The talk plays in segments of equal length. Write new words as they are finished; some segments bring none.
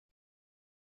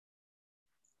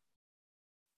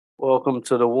Welcome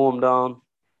to the warm down.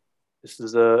 This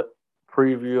is a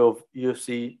preview of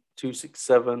UFC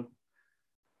 267,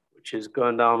 which is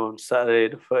going down on Saturday,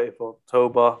 the 30th of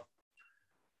October.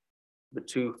 The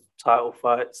two title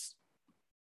fights.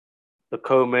 The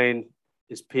co-main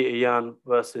is Petr Yan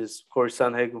versus Cory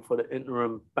Sandhagen for the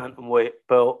interim Banthamweight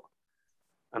belt.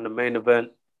 And the main event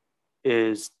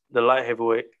is the light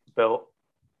heavyweight belt.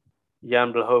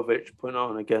 Jan Blachowicz putting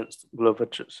on against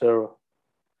Teixeira.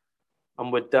 I'm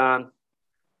with Dan.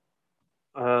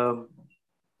 Dan,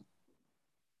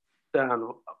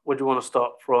 where do you want to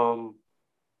start from?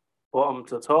 Bottom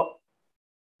to top?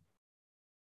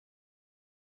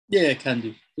 Yeah, can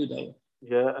do. Do that way.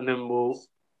 Yeah, and then we'll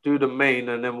do the main,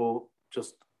 and then we'll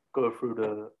just go through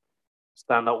the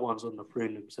standout ones on the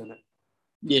prelims, innit?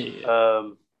 Yeah.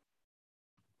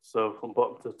 So from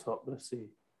bottom to top, let's see.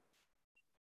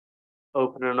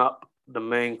 Opening up the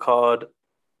main card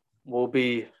will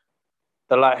be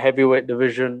the light heavyweight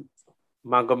division.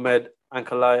 Magomed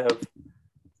Ankalaev,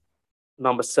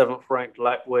 number 7th ranked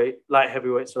light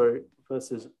heavyweight,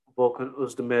 versus Volkan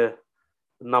Oezdemir,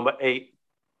 number 8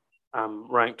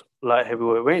 ranked light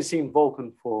heavyweight. We ain't seen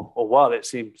Volkan for a while, it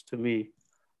seems to me.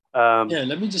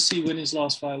 Let me just see when his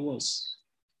last fight was.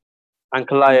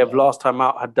 Ankalaev last time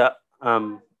out had that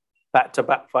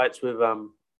back-to-back fights with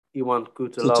Iwan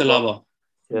Kutalaba.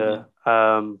 Yeah.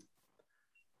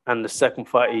 And the second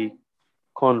fight, he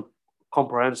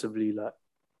comprehensively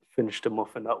finished him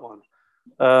off in that one.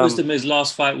 Oezdemir's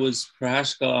last fight was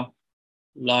Prochazka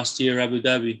last year, Abu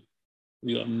Dhabi.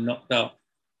 We got knocked out.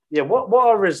 Yeah, what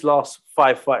are his last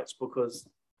 5 fights? Because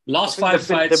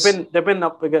they've been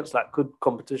up against good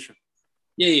competition.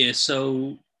 Yeah.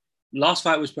 So last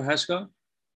fight was Prochazka.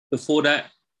 Before that,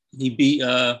 he beat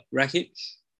Rakic.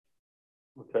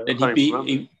 Okay. Then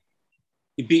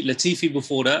he beat Latifi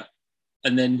before that,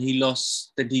 and then he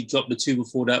lost. Then he dropped the 2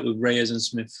 before that with Reyes and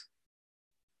Smith.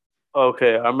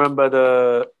 Okay, I remember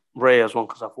the Reyes one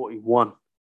because I thought he won.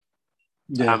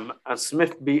 Yeah. And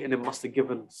Smith beating him must have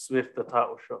given Smith the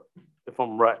title shot, if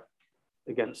I'm right,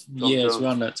 against John Jones. It's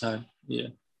around that time. Yeah.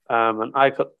 And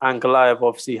Ankalaev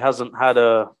obviously hasn't had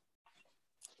a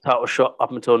title shot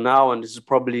up until now, and this is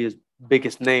probably his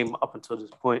biggest name up until this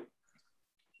point.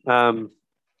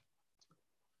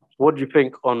 What do you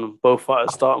think on both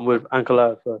fighters, starting with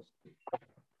Ankalaev first?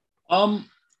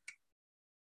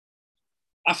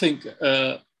 I think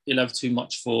he'll have too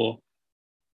much for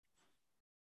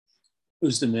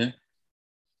Oezdemir,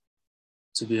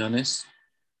 to be honest.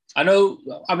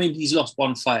 He's lost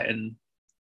one fight, and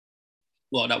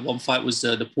that one fight was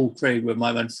the Paul Craig where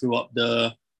my man threw up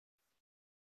the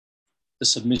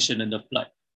submission and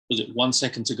was it 1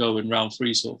 second to go in round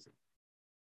 3 sort of thing?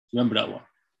 Remember that one?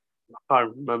 I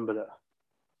remember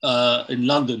that. In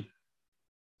London,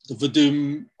 the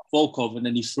Vadum Volkov, and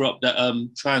then he threw up that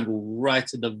triangle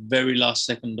right at the very last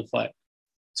second of the fight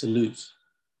to lose.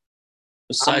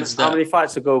 Besides how many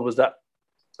fights ago was that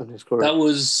in his career? That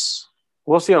was...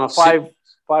 What's he on, a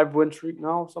five win streak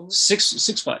now or something?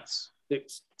 6 fights.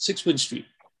 6 win streak.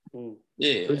 Mm.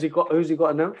 Yeah. Who's he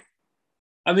got in there?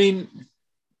 I mean,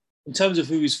 in terms of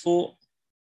who he's fought,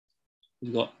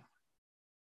 he's got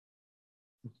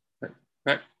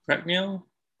Cracknell,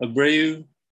 Abreu,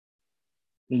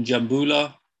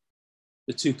 Njambula,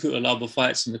 the 2 Kutalaba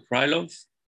fights, and the Krylov.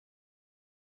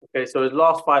 Okay, so his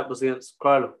last fight was against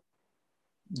Krylov.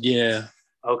 Yeah.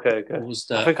 Okay. What was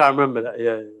that? I think I remember that.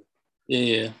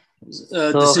 Yeah.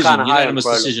 Decision, unanimous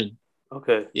decision.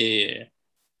 Okay. Yeah.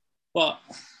 But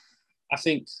I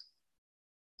think,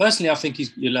 personally,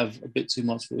 you'll have a bit too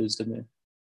much for Oezdemir.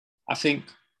 I think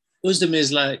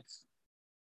Oezdemir's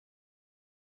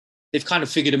they've kind of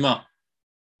figured him out.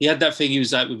 He had that thing, he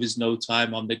was with his no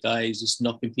time, I'm the guy, he's just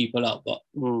knocking people out. But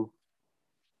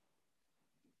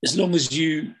as long as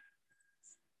you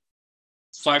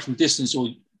fight from distance or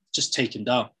just take him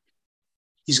down,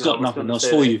 he's got nothing else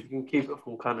for you. You can keep it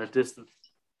from kind of distance.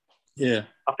 Yeah.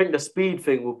 I think the speed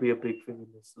thing will be a big thing in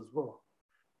this as well.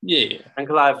 Yeah.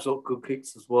 Ankalaev's got good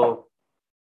kicks as well.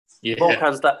 Yeah.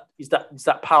 Volkan's he's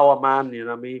that power man, you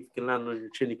know what I mean? If you can land on your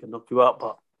chin, he can knock you out.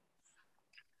 But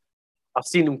I've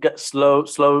seen him get slow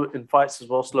in fights as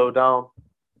well, slow down.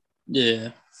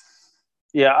 Yeah.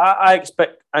 Yeah, I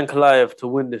expect Ankalaev to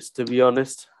win this, to be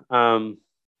honest. What's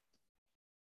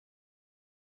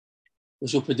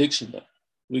your prediction, though?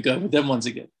 We go with them ones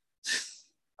again.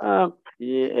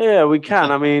 Yeah, we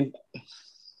can. I mean,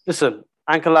 listen,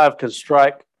 Ankalaev can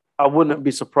strike. I wouldn't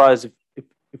be surprised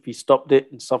if he stopped it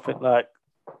in something like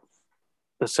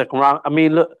the second round. I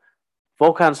mean, look,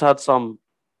 Volkan's had some,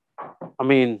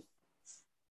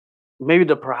 maybe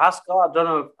the Prochazka. I don't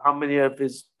know how many of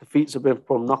his defeats have been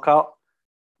from knockout.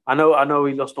 I know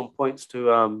he lost on points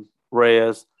to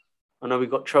Reyes. I know he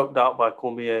got choked out by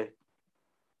Cormier.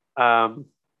 To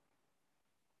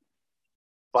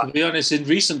be honest, in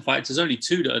recent fights, there's only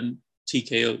 2 that are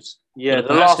TKOs. Yeah,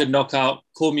 the last knockout,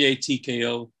 Cormier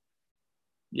TKO.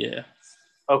 Yeah.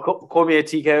 Oh, Cormier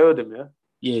TKO'd him, yeah?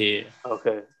 Yeah.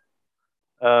 Okay.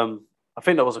 I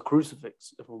think that was a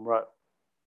crucifix, if I'm right.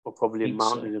 Or probably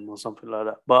mounted him or something like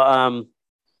that. But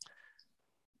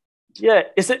yeah,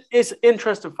 it's an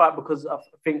interesting fight because I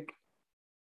think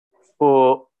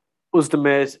for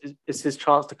Oezdemir, it's his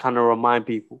chance to kind of remind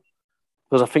people.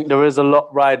 Because I think there is a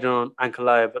lot riding on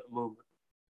Ankalaev at the moment.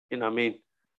 You know what I mean?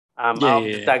 Out of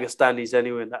the Dagestanis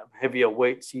anyway, in that heavier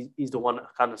weights, he's the one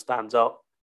that kind of stands out.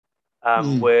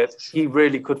 Where he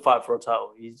really could fight for a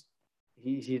title. He's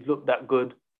looked that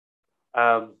good.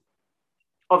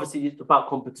 Obviously, it's about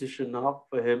competition now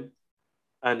for him.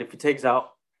 And if he takes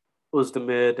out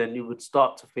Oezdemir, then you would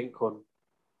start to think on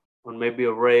maybe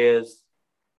a Reyes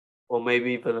or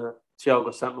maybe even a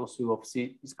Thiago Santos, who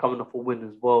obviously is coming off a win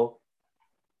as well.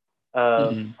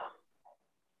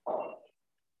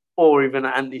 Or even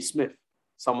an Andy Smith,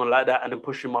 someone like that, and then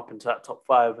push him up into that top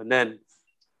 5. And then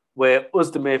where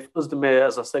Oezdemir,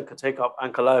 as I said, could take up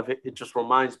Ankalaev, it just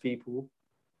reminds people.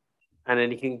 And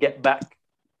then he can get back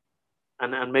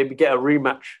and maybe get a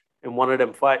rematch in one of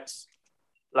them fights,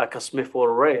 like a Smith or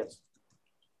a Reyes.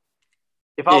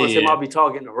 If I was him, I'd be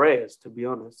targeting a Reyes, to be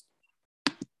honest.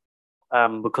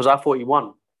 Because I thought he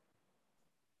won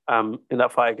in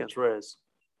that fight against Reyes.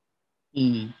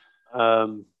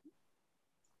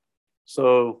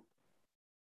 So,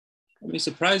 I mean,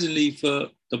 surprisingly, for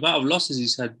the amount of losses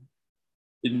he's had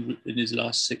in his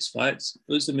last 6 fights,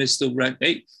 Oezdemir is still ranked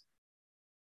 8th.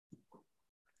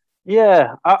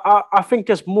 Yeah, I think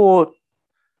it's more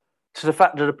to the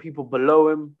fact that the people below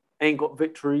him ain't got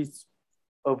victories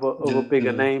over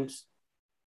bigger names,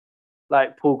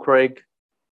 like Paul Craig.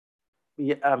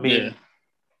 Yeah, I mean,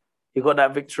 he got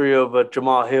that victory over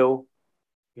Jamal Hill.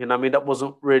 You know what I mean? That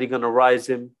wasn't really going to rise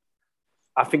him.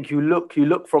 I think you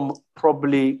look from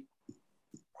probably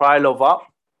Krylov up.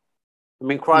 I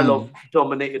mean, Krylov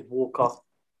dominated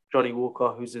Johnny Walker,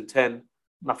 who's in 10.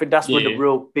 And I think that's where the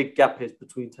real big gap is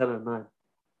between 10 and 9.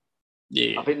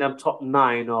 Yeah. I think them top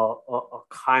 9 are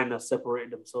kind of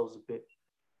separated themselves a bit.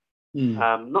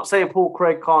 Not saying Paul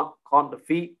Craig can't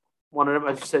defeat one of them.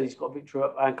 As you said, he's got a victory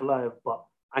at Ankalaev, but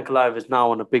Ankalaev is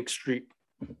now on a big streak.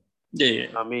 Yeah. You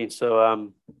know what I mean?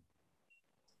 So...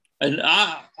 and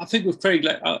I think with Craig,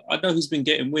 like I know he's been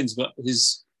getting wins, but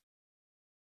he's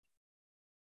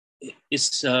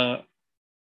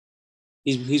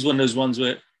one of those ones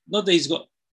where not that he's got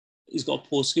a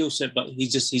poor skill set, but he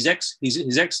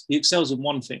excels in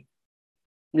one thing.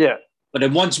 Yeah. But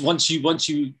then once you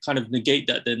kind of negate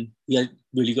that, then he hasn't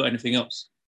really got anything else.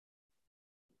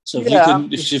 So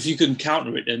if you can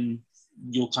counter it, then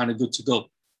you're kind of good to go.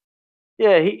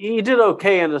 Yeah, he did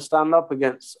okay in the stand up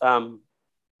against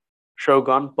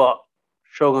Shogun, but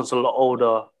Shogun's a lot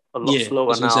older, a lot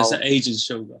slower now. That's the age of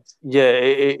Shogun. Yeah,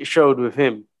 it showed with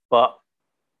him, but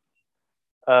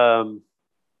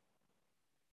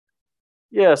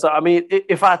yeah. So I mean,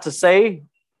 if I had to say,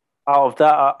 out of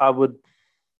that,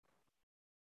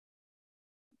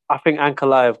 I think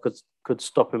Ankalaev could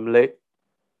stop him late.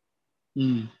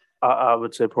 I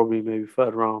would say probably maybe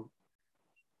 3rd round.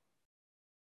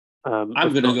 I'm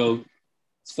going to go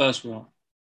 1st round.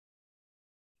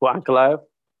 What, Ankalaev?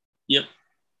 Yep.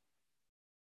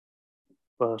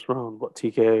 1st round. What,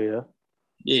 TKO, yeah?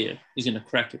 Yeah. He's going to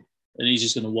crack it. And he's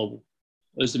just going to wobble.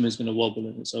 Oezdemir's going to wobble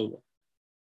and it's over.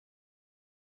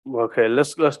 Okay,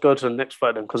 let's go to the next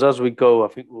fight then. Because as we go, I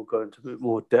think we'll go into a bit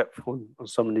more depth on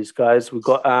some of these guys. We've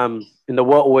got in the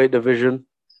welterweight division,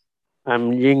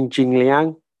 Li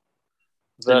Jingliang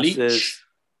versus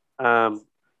Khamzat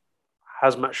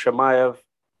Chimaev,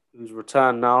 who's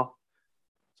returned now.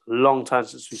 It's a long time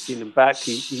since we've seen him back.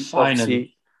 He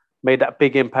obviously made that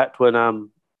big impact when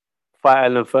Fight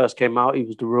Island first came out. He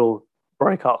was the real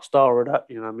breakout star of that.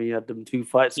 You know what I mean? He had them 2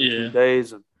 fights in 2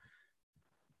 days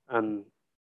and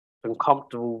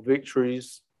comfortable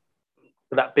victories.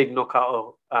 For that big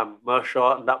knockout of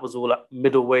Mershart, and that was all at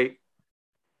middleweight.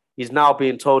 He's now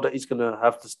being told that he's going to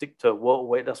have to stick to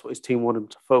welterweight. That's what his team want him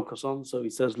to focus on. So he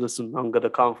says, listen, I'm going to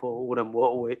come for all them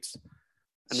welterweights.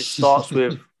 And it starts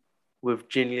with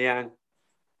Jingliang,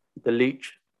 the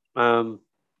leech. It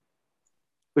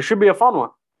should be a fun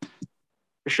one.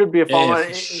 It should be a fun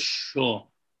one. Sure.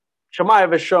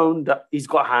 Chimaev has shown that he's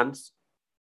got hands.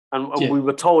 And we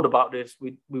were told about this.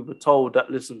 We were told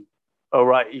that, listen, all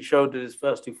right, he showed in his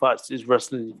first 2 fights, his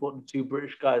wrestling. He fought the 2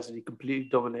 British guys and he completely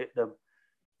dominated them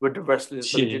with the wrestling,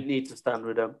 so he didn't need to stand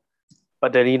with them.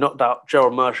 But then he knocked out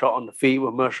Gerald Meerschaert on the feet,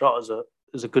 where Meerschaert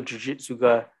is a good jiu-jitsu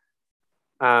guy.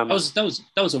 That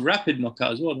was a rapid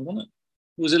knockout as well, wasn't it?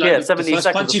 Was it like 70 the first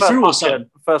seconds. punch he threw or something?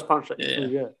 The first punch that he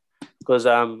threw, because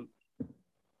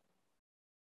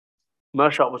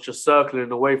Meerschaert was just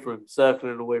circling away from him,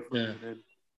 and then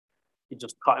he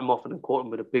just cut him off and then caught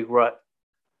him with a big right.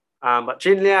 But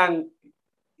Jingliang,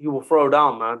 he will throw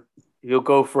down, man. He'll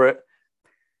go for it.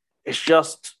 It's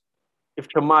just, if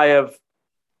Chimaev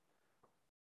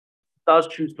does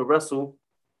choose to wrestle,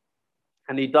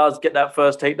 and he does get that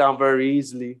first takedown very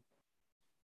easily,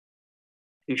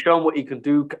 he's shown what he can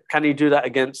do. Can he do that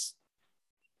against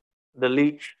the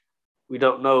Leech? We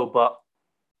don't know, but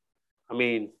I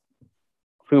mean,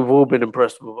 we've all been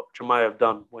impressed with what Chimaev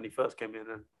done when he first came in.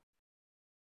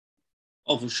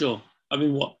 Oh, for sure. I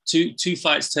mean, what, two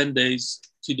fights, 10 days,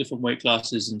 2 different weight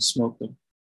classes, and smoked them.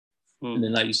 And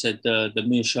then, like you said, the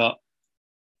Meerschaert,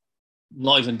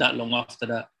 not even that long after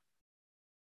that,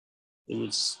 it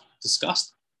was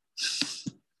disgusting.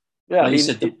 Yeah, like you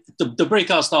said, the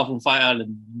breakout star from Fight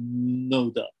Island,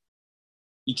 no doubt.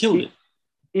 He killed it.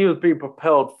 He was being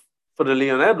propelled for the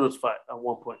Leon Edwards fight at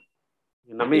one point.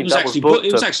 You know what I mean? It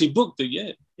was actually booked,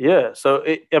 yeah. Yeah, so,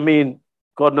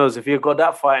 God knows, if he had got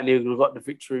that fight and he would have got the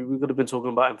victory, we could have been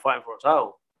talking about him fighting for a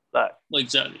title. Like,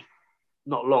 exactly.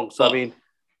 Not long. So, but,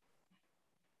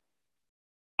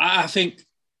 I think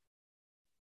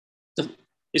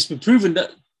it's been proven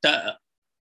that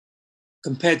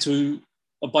compared to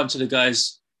a bunch of the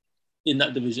guys in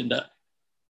that division, that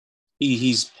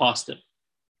he's passed them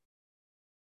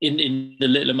in the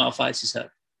little amount of fights he's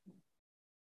had.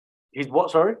 He's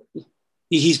what, sorry?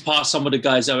 He's passed some of the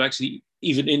guys that are actually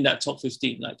even in that top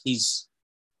 15. Like he's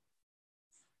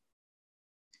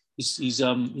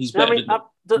better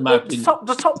than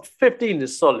the top 15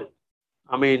 is solid.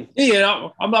 I mean,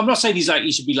 I'm not saying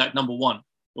he should be like number one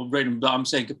or rated, but I'm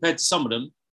saying compared to some of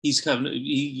them, he's kind of,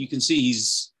 you can see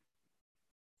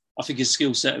I think his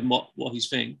skill set and what he's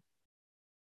thinking.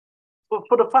 But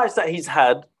for the fights that he's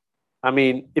had, I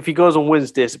mean, if he goes and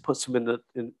wins this, it puts him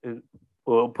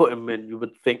you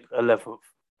would think 11th.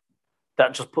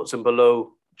 That just puts him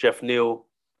below Jeff Neal,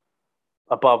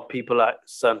 above people like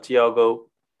Santiago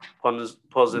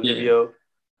Ponzinibbio.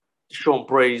 Sean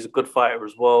Brady's a good fighter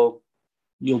as well.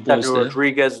 Daniel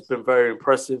Rodriguez has been very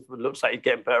impressive. It looks like he's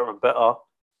getting better and better.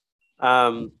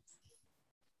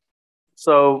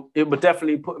 So it would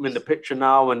definitely put him in the picture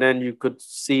now, and then you could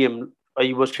see him.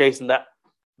 He was chasing that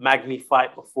Magny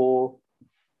fight before.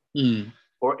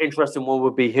 Or interesting one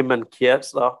would be him and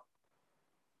Chiesa,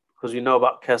 because you know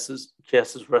about Chiesa's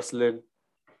wrestling.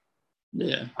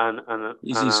 Yeah, and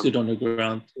he's good on the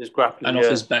ground. His grappling and off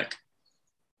his back.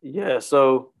 Yeah,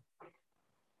 so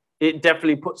it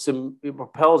definitely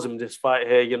propels him this fight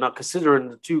here. You're not considering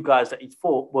the 2 guys that he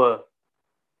fought were,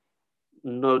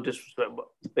 no disrespect, but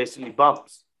basically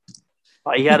bumps.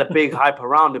 But he had a big hype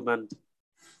around him, and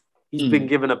he's been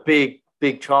given a big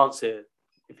chance here.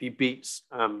 If he beats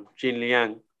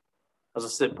Jingliang, as I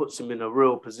said, puts him in a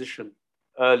real position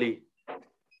early.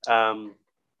 But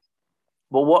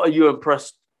what are you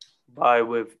impressed by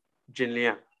with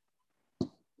Jingliang?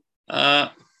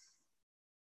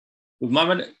 With my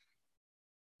man,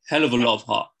 hell of a lot of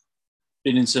heart.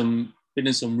 Been in some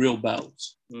real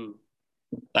battles.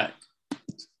 Like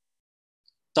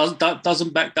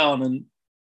doesn't back down, and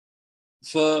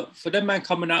for that man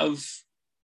coming out of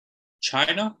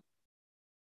China,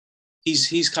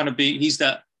 he's kind of he's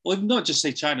that, or not just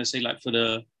say China, say like for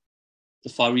the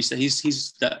Far East,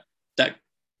 he's that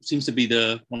seems to be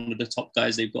one of the top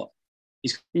guys they've got.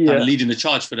 He's kind of leading the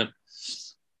charge for them.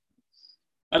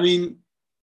 I mean,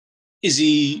 is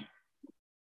he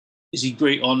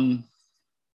great on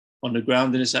the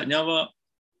ground and this, that, and the other?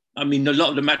 I mean, a lot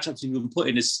of the matchups he's been put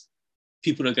in is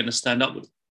people that are going to stand up with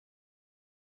him.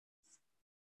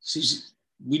 So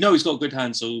we know he's got good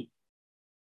hands, so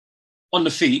on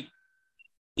the feet,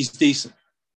 he's decent.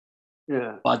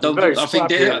 Yeah, but but I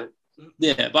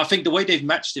think the way they've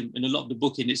matched him in a lot of the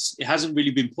booking, it hasn't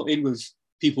really been put in with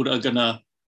people that are gonna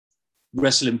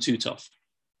wrestle him too tough.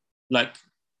 Like,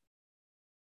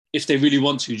 if they really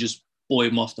want to, just boy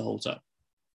him off the whole time.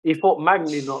 He fought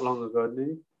Magny not long ago, didn't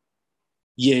he?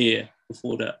 Yeah,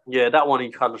 before that. Yeah, that one he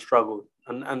kind of struggled.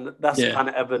 And that's kind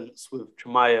of evidence with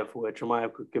Chimaev, where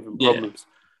Chimaev could give him problems.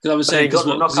 Because I was saying, he got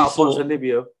to knock out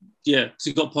Ponzinibbio. Yeah, because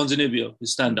he got Ponzinibbio,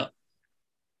 his stand-up.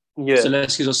 Yeah.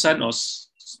 Zaleski dos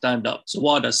Santos, stand-up.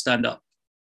 Sawada, stand-up.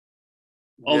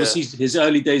 Obviously, his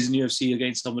early days in UFC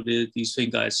against some of these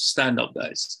thing guys, stand-up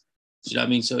guys. Do you know what I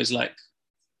mean? So it's like,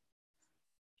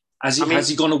 has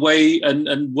he gone away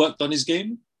and worked on his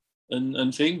game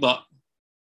and thing? But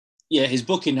his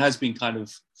booking has been kind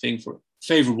of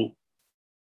favorable.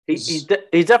 He's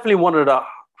definitely one of the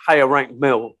higher ranked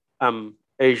male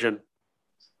Asian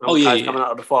guys coming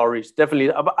out of the Far East.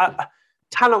 Definitely.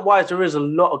 Talent wise, there is a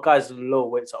lot of guys in the lower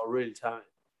weights that are really talented.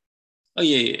 Oh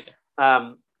yeah.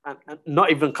 And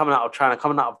not even coming out of China,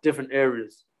 coming out of different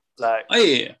areas. Like,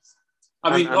 I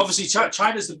mean, obviously,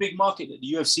 China's the big market that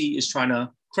the UFC is trying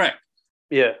to crack.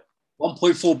 Yeah.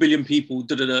 1.4 billion people.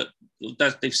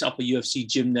 They've set up a UFC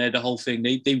gym there. The whole thing.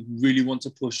 They really want to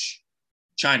push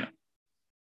China.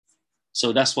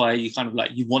 So that's why you kind of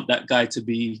like you want that guy to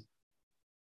be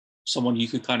someone you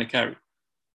could kind of carry.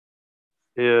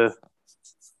 Yeah.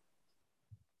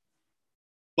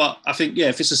 But I think,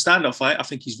 if it's a stand-up fight, I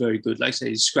think he's very good. Like I say,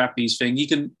 he's scrappy, his thing.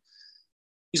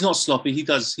 He's not sloppy. He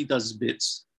does his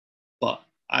bits. But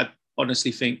I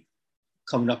honestly think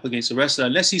coming up against a wrestler,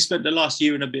 unless he spent the last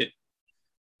year and a bit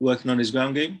working on his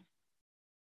ground game,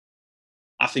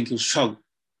 I think he'll struggle.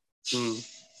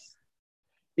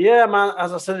 Yeah, man.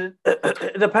 As I said,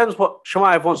 it depends what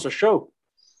Chimaev wants to show.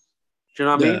 Do you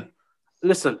know what I mean?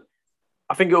 Listen,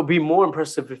 I think it'll be more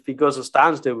impressive if he goes and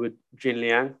stands there with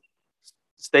Jingliang,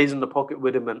 stays in the pocket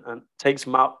with him and takes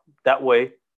him out that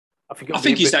way. I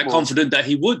think he's that confident that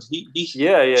he would. He's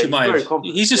very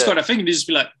confident. He's just got a thing. He'd just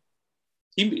be like,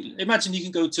 imagine you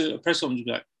can go to a press conference and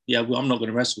be like, well, I'm not going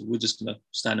to wrestle. We're just going to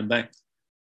stand and bang.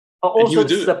 Also,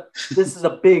 this is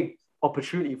a big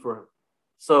opportunity for him.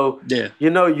 So,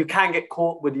 you can get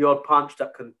caught with the odd punch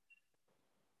that can,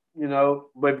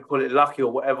 maybe call it lucky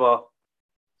or whatever.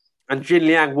 And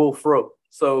Jingliang will throw.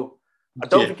 So, I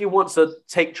don't think he wants to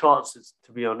take chances,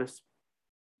 to be honest.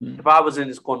 If I was in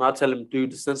his corner, I'd tell him do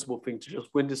the sensible thing to just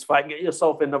win this fight, get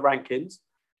yourself in the rankings.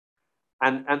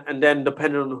 And then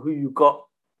depending on who you got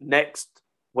next,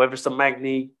 whether it's a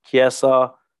Magny,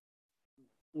 Chiesa,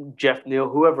 Jeff Neal,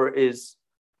 whoever it is,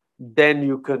 then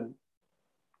you can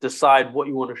decide what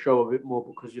you want to show a bit more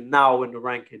because you're now in the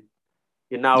ranking.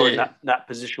 You're now in that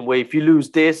position where if you lose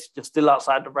this, you're still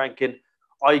outside the ranking.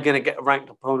 Are you going to get a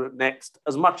ranked opponent next?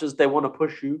 As much as they want to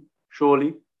push you,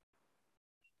 surely.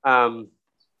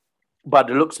 By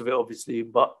the looks of it, obviously.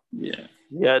 But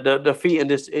the feet in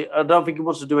this, I don't think he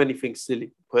wants to do anything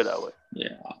silly, put it that way.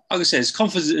 Yeah. Like I said, as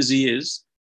confident as he is,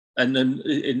 and then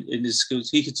in his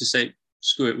skills, he could just say,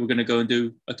 screw it, we're going to go and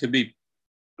do a Khabib.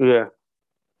 Yeah.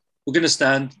 We're going to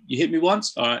stand. You hit me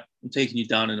once, all right, I'm taking you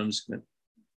down and I'm just going to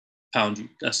pound you.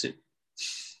 That's it.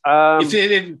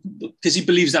 Because he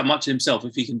believes that much in himself.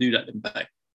 If he can do that, then back.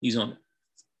 He's on it.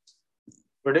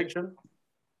 Prediction?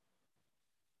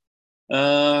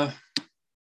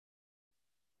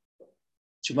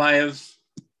 Chimaev,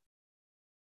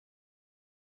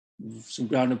 some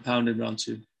ground and pound in round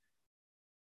 2.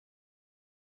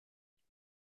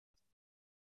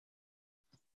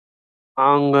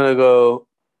 I'm going to go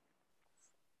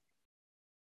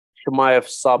Chimaev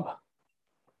sub.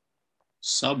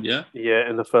 Sub, yeah? Yeah,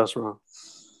 in the first round.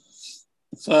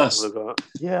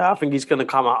 Yeah, I think he's going to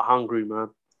come out hungry, man.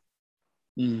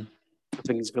 I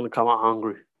think he's going to come out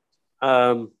hungry.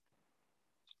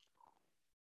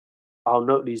 I'll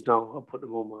note these down. I'll put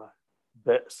them on my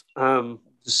bets.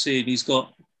 Just see, he's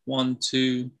got 1,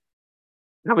 2.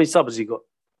 How many subs has he got?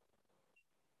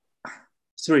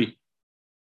 3.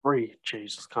 3.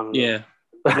 Jesus, kind of. Yeah.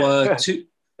 Well,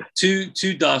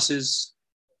 two Darces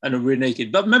and a rear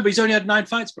naked. But remember, he's only had 9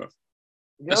 fights, bro.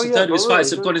 That's the third of his fights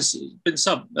have been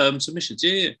submissions.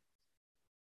 Yeah.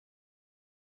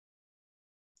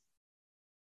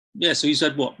 Yeah, so he's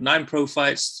had 9 pro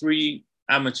fights, 3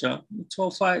 amateur,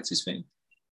 12 fights, his thing.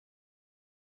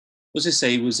 What's it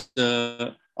say? He was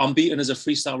unbeaten as a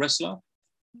freestyle wrestler.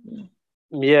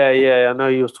 Yeah. I know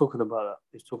he was talking about that.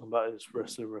 He was talking about his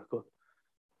wrestling record.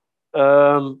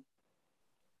 Well,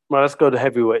 let's go to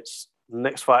heavyweights.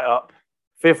 Next fight up.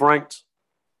 5th ranked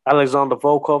Alexander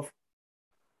Volkov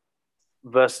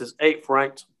versus 8th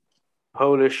ranked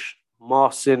Polish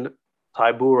Marcin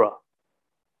Tybura.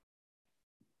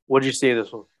 What did you see in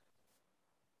this one?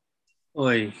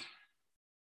 Oi.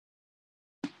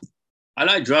 I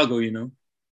like Drago, you know.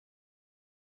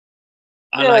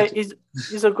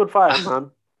 He's a good fighter,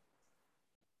 man.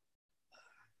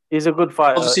 He's a good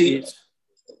fighter. Obviously, I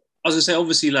was gonna say,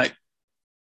 obviously, like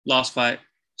last fight,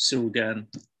 Cyril Gann.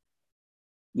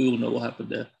 We all know what happened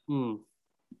there.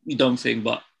 You don't think,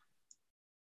 but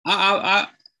I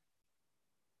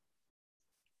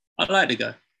like the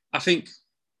guy. I think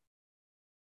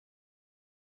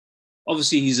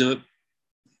obviously he's on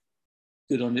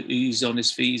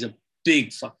his feet. He's a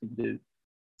big fucking dude.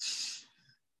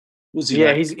 What's he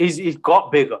like? He's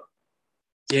got bigger.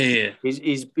 Yeah.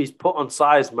 He's put on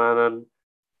size, man, and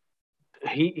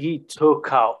he took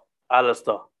out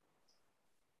Alistair.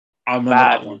 I remember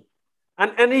that one.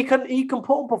 And he can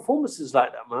put on performances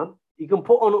like that, man. He can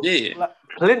put on like,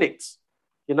 clinics.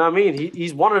 You know what I mean?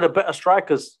 He's one of the better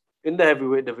strikers in the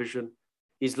heavyweight division.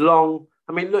 He's long.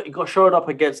 I mean, look, he got showed up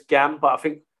against Gan, but I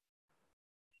think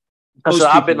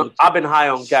I've been high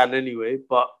on Gan anyway.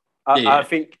 But I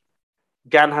think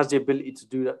Gan has the ability to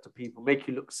do that to people, make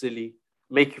you look silly,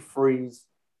 make you freeze,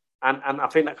 and I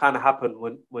think that kind of happened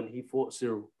when he fought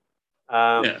Cyril.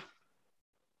 Because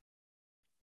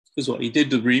what he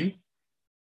did the Reem,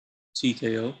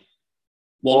 TKO.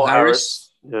 Walt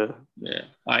Harris. Yeah.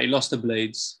 He lost the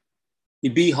Blades. He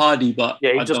beat Hardy, but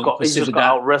he just got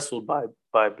out wrestled by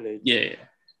Blades. Yeah.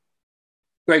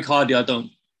 Greg Hardy, I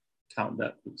don't count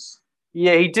that.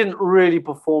 Yeah, he didn't really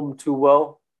perform too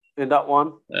well in that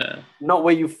one. Not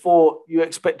where you thought you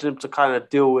expected him to kind of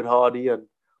deal with Hardy, and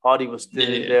Hardy was still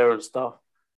in there and stuff.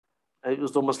 And it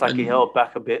was almost like he held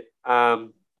back a bit.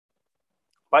 But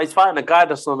he's fighting a guy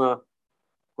that's on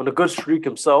a good streak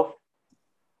himself.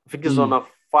 I think he's on a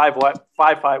five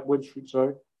fight win streak.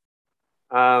 Sorry,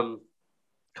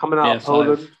 coming out of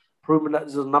Poland, proving that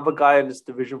there's another guy in this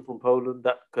division from Poland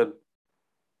that can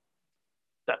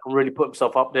really put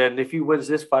himself up there. And if he wins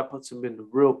this fight, puts him in the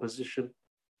real position.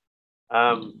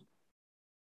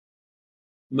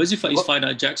 Where's he fight? He's fighting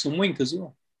at Jackson Wink as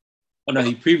well. Oh no,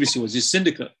 he previously was his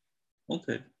syndicate.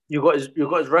 Okay, you got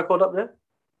his record up there.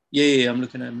 Yeah, I'm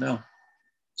looking at him now.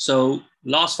 So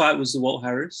last fight was the Walt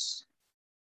Harris.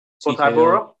 For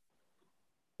Tybura?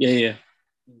 Yeah.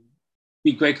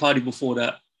 Beat Greg Hardy before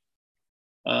that.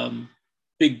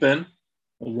 Big Ben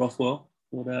or Rothwell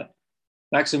before that.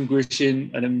 Maxim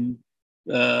Grishin and then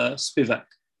Spivak.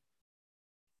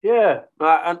 Yeah,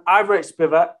 and I rate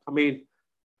Spivak. I mean,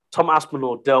 Tom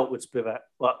Aspinall dealt with Spivak,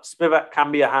 but Spivak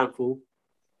can be a handful.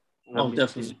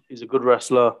 Definitely. He's a good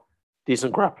wrestler,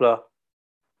 decent grappler.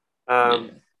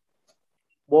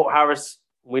 Walt Harris,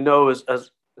 we know as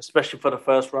especially for the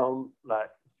first round, like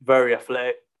very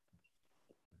athletic.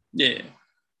 Yeah.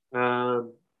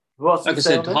 Like I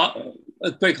said,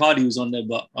 Greg Hardy was on there,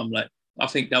 but I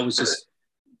think that was just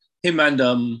him and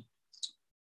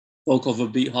Volkov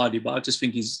have beat Hardy, but I just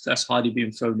think that's Hardy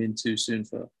being thrown in too soon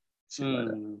for shit like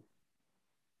that.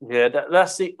 Yeah,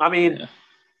 that's it. I mean,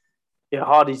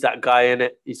 Hardy's that guy in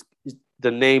it. He's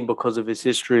the name because of his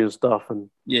history and stuff. And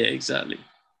yeah, exactly.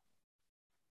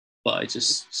 But it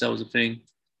just sells a thing.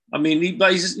 I mean,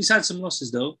 he's had some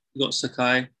losses though. He got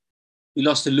Sakai. He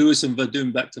lost to Lewis and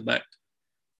Verdun back to back.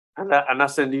 And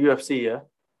that's in the UFC, yeah?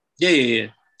 Yeah.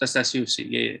 That's UFC,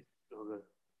 yeah. Okay.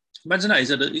 Imagine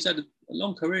that. He's had a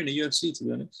long career in the UFC, to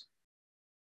be honest.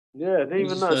 Yeah, I didn't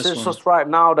even know. It's just right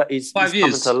now that he's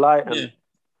coming to light. And,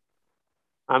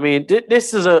 I mean,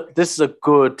 this is a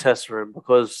good test for him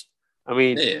because, I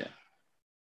mean,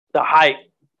 the height.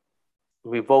 I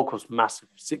mean, Volkov's massive,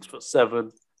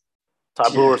 6'7".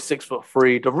 Tybura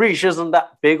 6'3". The reach isn't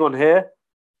that big on here.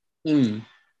 In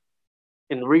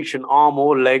reach and arm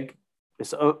or leg,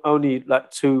 it's only like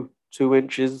 2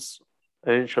 inches,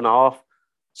 an inch and a half.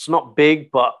 It's not big,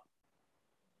 but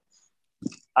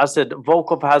as I said,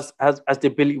 Volkov has the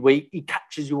ability where he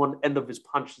catches you on the end of his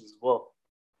punches as well.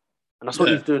 And that's what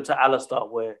he's doing to Alistair,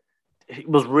 where it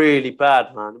was really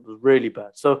bad, man. It was really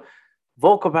bad. So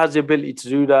Volkov has the ability to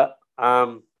do that.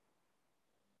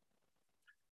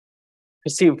 You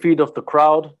see him feed off the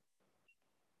crowd.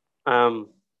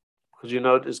 Because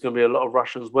there's going to be a lot of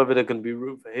Russians. Whether they're going to be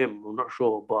rooting for him, I'm not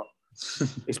sure, but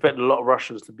expect a lot of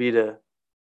Russians to be there.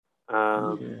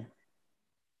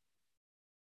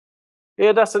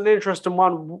 Yeah, that's an interesting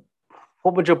one.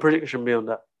 What would your prediction be on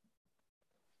that?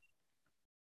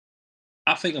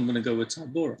 I think I'm going to go with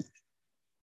Tybura.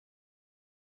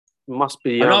 Must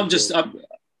be.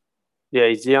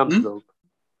 He's the underdog.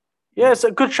 Yeah, it's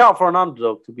a good shout for an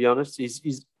underdog. To be honest,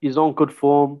 he's on good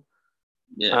form.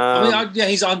 Yeah,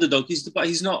 he's an underdog. But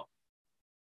he's not.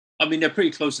 I mean, they're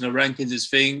pretty close in the rankings. This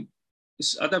thing,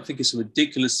 I don't think it's a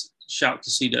ridiculous shout to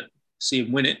see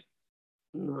him win it.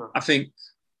 No. I think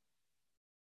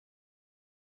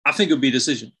it'll be a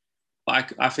decision,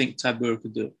 but I think Tybura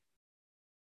could do it.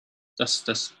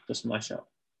 That's my shout.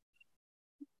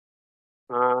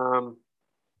 I'm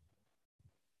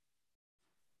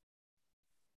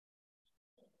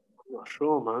not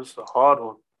sure, man. It's a hard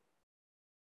one.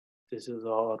 This is a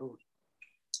hard one.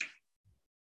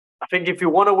 I think if you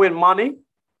want to win money,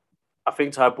 I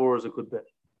think Tybura is a good bet.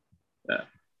 Yeah.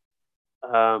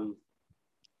 I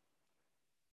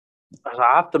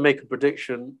have to make a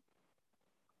prediction.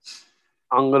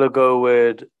 I'm going to go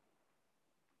with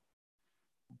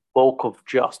Volkov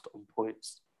just on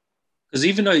points. Because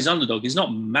even though he's underdog, he's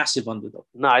not massive underdog.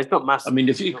 No, he's not massive. I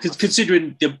mean,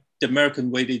 considering the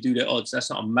American way they do their odds, that's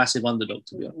not a massive underdog,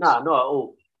 to be honest. Nah, not at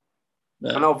all.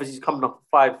 No. And obviously he's coming off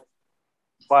a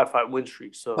five-fight win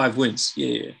streak. So 5 wins,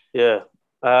 yeah.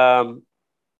 The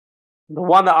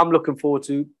one that I'm looking forward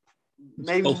to,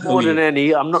 maybe more than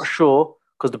any, I'm not sure,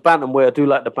 because the bantamweight, I do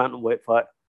like the bantamweight fight,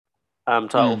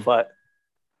 title fight.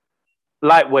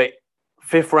 Lightweight,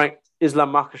 5th ranked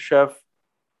Islam Makhachev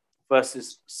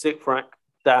versus 6th ranked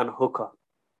Dan Hooker.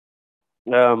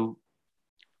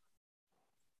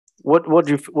 What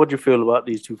do you feel about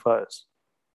these two fighters?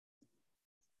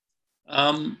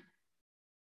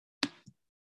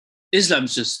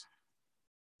 Islam's just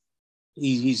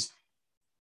he's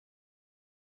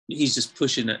just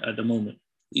pushing it at the moment.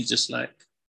 He's just like,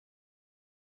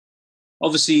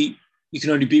 obviously you can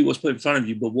only beat what's put in front of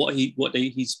you, but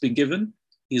he's been given,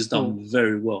 he's done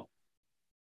very well.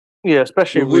 Yeah,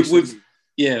 especially with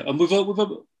and with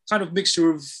a kind of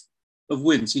mixture of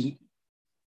wins.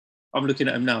 I'm looking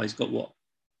at him now. He's got what?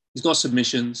 He's got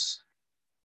submissions.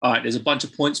 All right, there's a bunch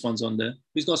of points ones on there.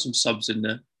 He's got some subs in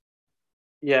there.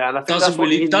 Yeah, and I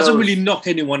think doesn't really knock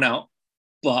anyone out,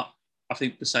 but I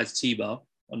think besides T-Bar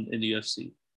in the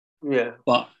UFC. Yeah.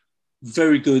 But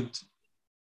very good.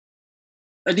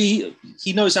 And he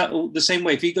knows how, the same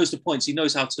way, if he goes to points, he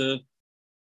knows how to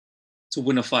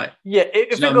win a fight. Yeah,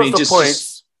 if it goes to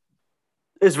points,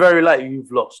 it's very likely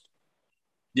you've lost.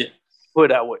 Yeah. Put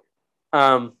it that way.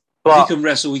 But if he can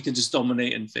wrestle, he can just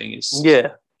dominate and things.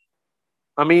 Yeah.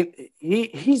 I mean,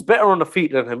 he's better on the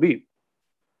feet than Khabib.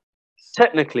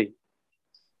 Technically,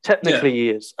 he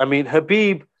is. I mean,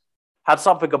 Khabib had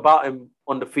something about him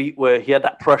on the feet where he had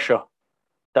that pressure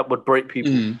that would break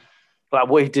people, like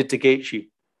what he did to Gaethje.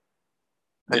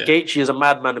 And Gaethje is a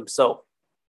madman himself,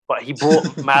 but he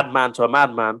brought madman to a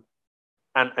madman,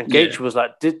 and Gaethje was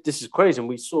like, "This is crazy." And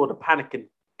we saw the panic in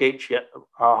Gaethje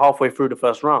halfway through the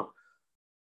first round.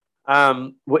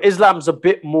 Where Islam's a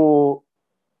bit more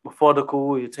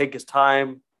methodical. He'll take his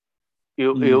time.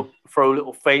 He'll throw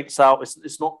little feints out.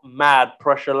 It's not mad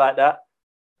pressure like that.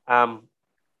 As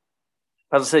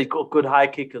I said, he's got a good high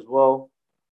kick as well.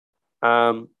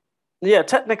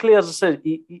 Technically, as I said,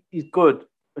 he's good.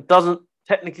 It doesn't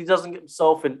get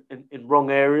himself in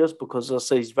wrong areas because, as I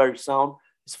say, he's very sound.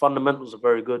 His fundamentals are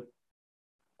very good.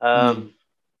 Dan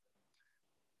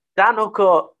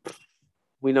Hooker,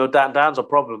 we know Dan's a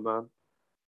problem, man.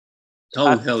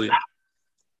 Oh, hell yeah.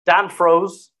 Dan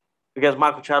froze against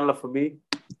Michael Chandler for me.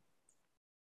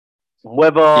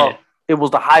 Whether it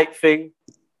was the height thing,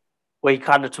 where he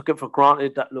kind of took it for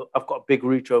granted that, look, I've got a big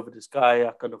reach over this guy.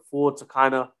 I can afford to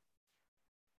kind of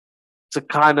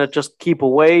just keep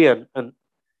away. And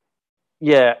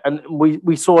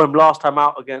we saw him last time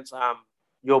out against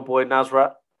your boy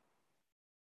Nasrat.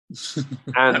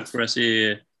 And and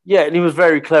he was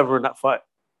very clever in that fight.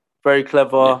 Very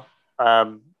clever.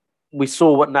 Yeah. We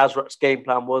saw what Nasrat's game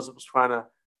plan was. It was trying to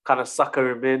kind of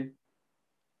sucker him in,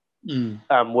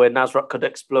 where Nasrat could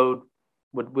explode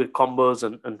with combos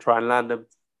and try and land him,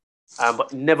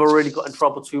 but never really got in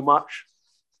trouble too much.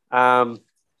 And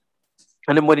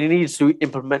then when he needs to,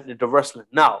 implement the wrestling.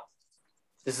 Now,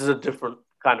 this is a different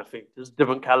kind of thing. This is a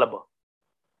different caliber.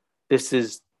 This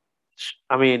is,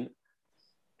 I mean,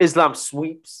 Islam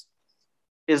sweeps,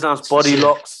 Islam's body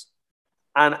locks,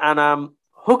 and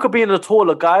Hooker being a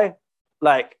taller guy,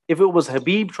 like if it was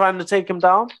Khabib trying to take him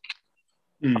down,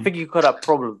 I think you could have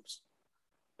problems.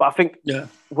 But I think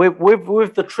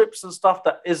with the trips and stuff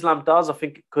that Islam does, I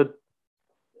think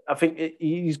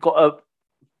he's got a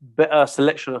better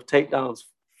selection of takedowns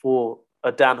for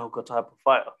a Dan Hooker type of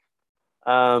fighter.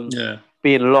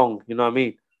 Being long, you know what I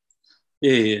mean?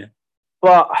 Yeah.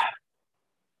 But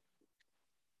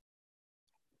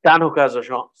Dan Hooker has a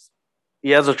chance. He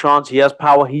has a chance. He has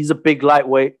power. He's a big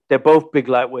lightweight. They're both big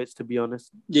lightweights, to be honest.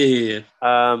 Yeah.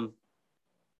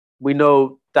 We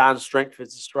know Dan's strength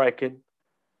is his striking.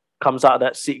 Comes out of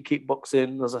that city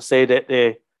kickboxing. As I say, that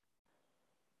they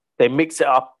mix it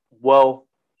up well.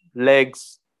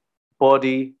 Legs,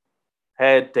 body,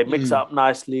 head. They mix it up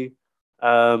nicely.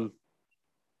 As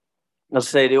I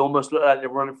say, they almost look like they're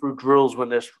running through drills when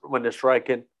they're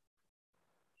striking.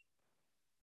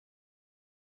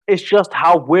 It's just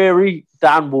how wary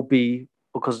Dan will be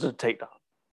because of the takedown.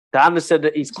 Dan has said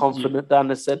that he's confident. Dan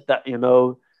has said that,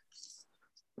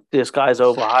 this guy's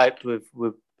overhyped with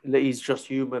he's just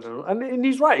human. And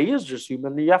he's right. He is just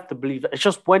human. You have to believe that. It's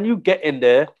just when you get in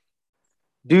there,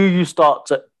 do you start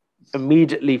to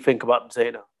immediately think about the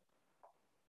takedown?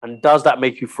 And does that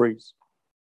make you freeze?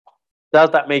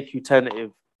 Does that make you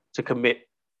tentative to commit?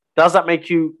 Does that make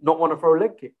you not want to throw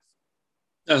leg kicks?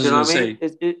 I was going to say,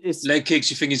 it's leg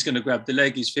kicks, you think he's going to grab the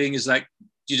leg. His thing is like,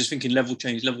 you're just thinking level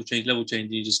change,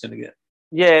 and you're just going to get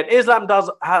Yeah, Islam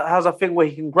has a thing where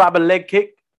he can grab a leg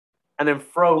kick and then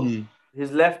throw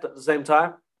his left at the same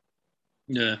time.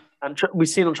 Yeah. And we've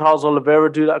seen Charles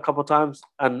Oliveira do that a couple of times,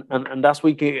 and that's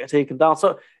where he can get taken down.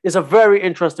 So it's a very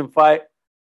interesting fight.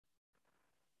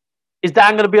 Is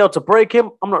Dan going to be able to break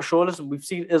him? I'm not sure. Listen, we've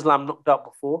seen Islam knocked out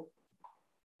before.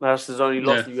 That's his only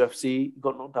loss to UFC. He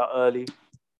got knocked out early.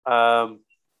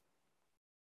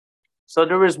 So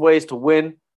there is ways to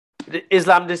win.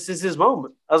 Islam, this is his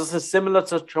moment. As I said, similar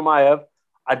to Chimaev,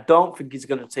 I don't think he's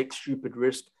going to take stupid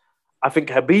risks. I think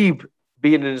Khabib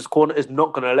being in his corner is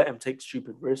not going to let him take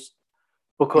stupid risks.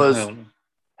 Because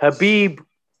Khabib,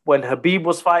 when Khabib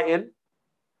was fighting,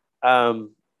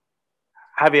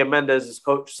 Javier Mendez, his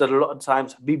coach, said a lot of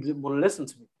times Khabib didn't want to listen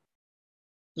to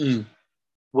me.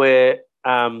 Where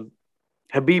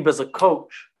Khabib as a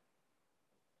coach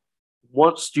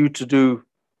wants you to do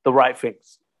the right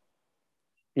things.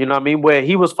 You know what I mean? Where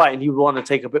he was fighting, he would want to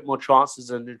take a bit more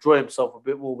chances and enjoy himself a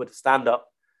bit more with the stand-up.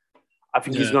 I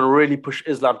think he's going to really push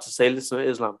Islam to say, listen,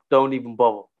 Islam, don't even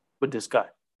bother with this guy.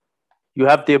 You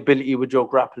have the ability with your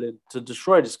grappling to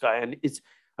destroy this guy. And his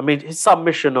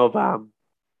submission of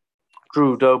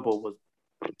Drew Dober was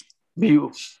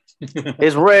beautiful.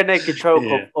 His rear naked choke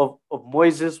of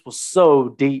Moises was so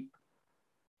deep.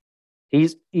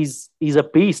 He's a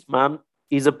beast, man.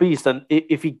 He's a beast. And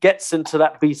if he gets into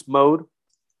that beast mode,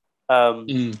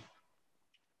 he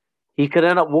could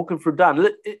end up walking through Dan.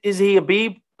 Is he a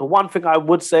Khabib? The one thing I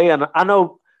would say, and I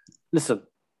know, listen,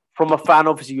 from a fan,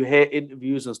 obviously you hear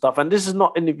interviews and stuff, and this is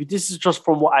not interview. This is just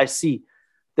from what I see.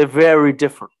 They're very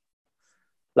different.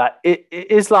 Like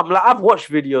Islam, like I've watched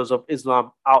videos of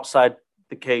Islam outside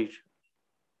the cage,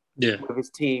 with his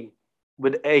team,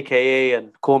 with AKA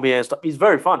and Cormier and stuff. He's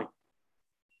very funny.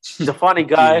 He's a funny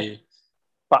guy,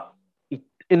 but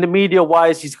in the media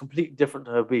wise, he's completely different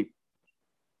to Khabib.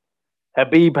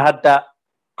 Khabib had that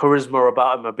charisma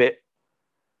about him a bit,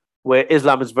 where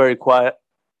Islam is very quiet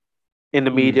in the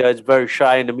media, is very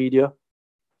shy in the media.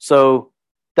 So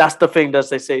that's the thing that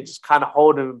they say, just kind of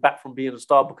holding him back from being a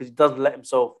star because he doesn't let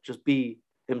himself just be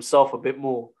himself a bit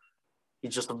more.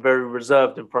 He's just very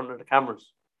reserved in front of the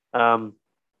cameras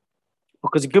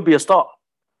because he could be a star.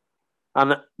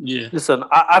 And listen,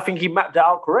 I think he mapped it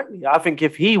out correctly. I think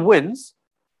if he wins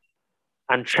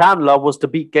and Chandler was to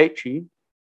beat Gaethje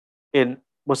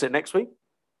was it next week?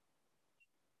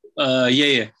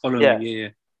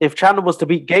 Following. If Chandler was to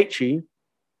beat Gaethje,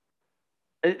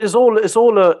 it's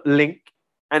all a link,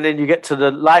 and then you get to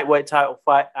the lightweight title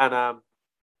fight, and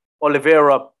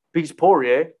Oliveira beats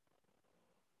Poirier,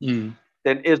 then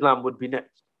Islam would be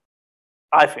next.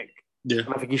 I think. Yeah.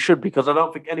 And I think he should, because I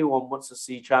don't think anyone wants to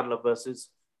see Chandler versus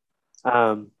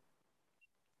Oliveira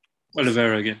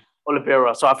again.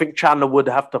 So I think Chandler would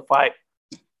have to fight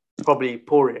probably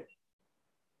Poirier.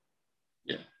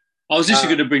 Yeah. I was just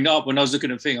going to bring that up when I was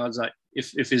looking at the thing. I was like,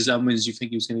 if Islam wins, you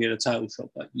think he was going to get a title shot,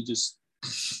 but you just...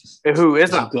 Who,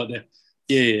 Islam? Got there.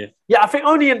 Yeah. Yeah, I think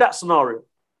only in that scenario.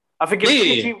 I think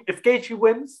if Gaethje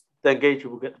wins, then Gaethje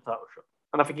will get the title shot.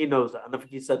 And I think he knows that. And I think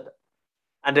he said that.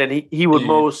 And then he would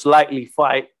most likely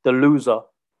fight the loser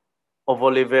of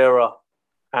Oliveira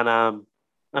and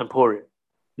Poirier.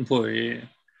 Where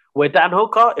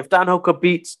if Dan Hooker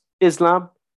beats Islam,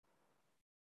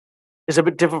 it's a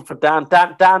bit different for Dan.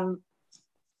 Dan,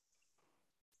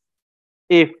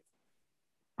 if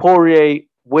Poirier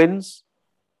wins,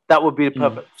 that would be the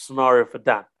perfect scenario for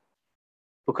Dan.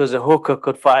 Because the Hooker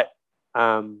could fight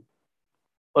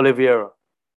Oliveira.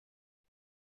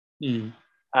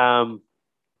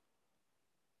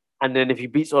 And then if he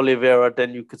beats Oliveira,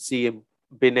 then you could see him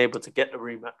being able to get the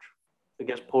rematch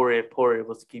against Poirier. Poirier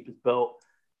was to keep his belt.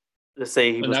 Let's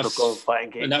say he was to go and fight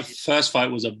again. And that first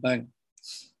fight was a bang.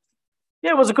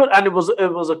 Yeah, it was a good, and it was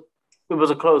a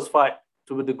close fight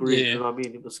to a degree. You know what I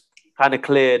mean? It was kind of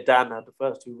clear. Dan had the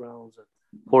first 2 rounds, and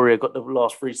Poirier got the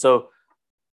last 3. So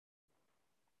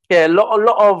yeah, a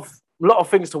lot of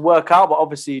things to work out, but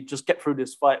obviously just get through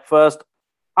this fight first.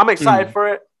 I'm excited for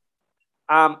it.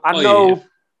 I know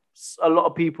a lot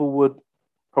of people would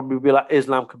probably be like,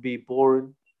 Islam could be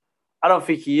boring. I don't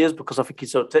think he is, because I think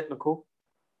he's so technical.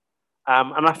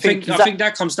 And I think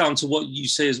that comes down to what you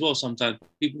say as well. Sometimes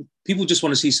people just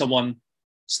want to see someone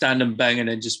stand and bang, and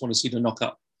then just want to see the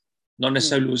knockout. Not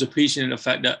necessarily was appreciating the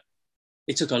fact that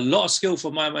it took a lot of skill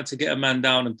for my man to get a man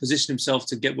down and position himself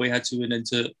to get where he had to, and then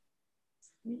to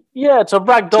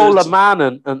ragdoll a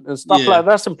man and stuff like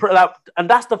that. And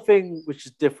that's the thing which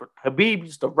is different. Khabib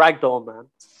used to ragdoll man.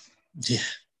 Yeah.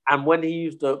 And when he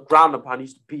used to ground and pound, he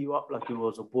used to beat you up like he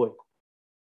was a boy.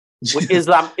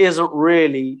 Islam isn't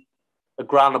really a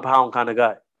ground and pound kind of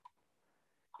guy.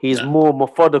 He's more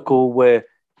methodical, where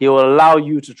he will allow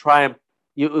you to try and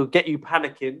it will get you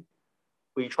panicking,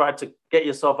 where you try to get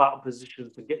yourself out of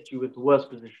positions and get you into worse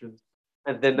positions,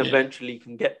 and then eventually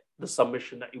can get the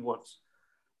submission that he wants.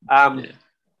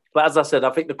 But as I said,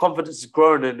 I think the confidence is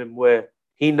growing in him where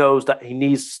he knows that he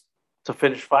needs to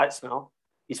finish fights now.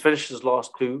 He's finished his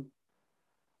last two.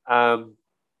 And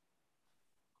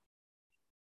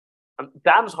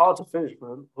Dan's hard to finish,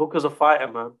 man. Hooker's a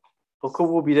fighter, man. Hooker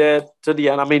will be there to the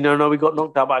end. I mean, I know we got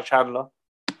knocked out by Chandler.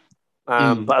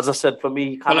 But as I said, for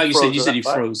me, you said he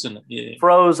froze, didn't it? Yeah.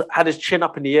 Froze, had his chin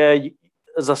up in the air.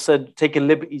 As I said, taking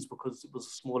liberties because it was a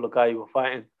smaller guy you were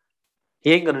fighting.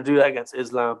 He ain't going to do that against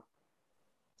Islam.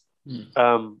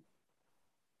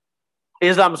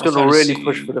 Islam's going to really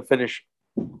push for the finish.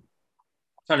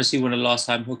 Trying to see when the last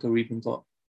time Hooker even got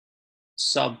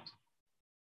subbed.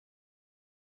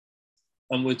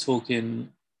 And we're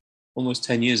talking almost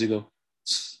 10 years ago.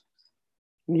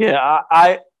 Yeah,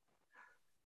 I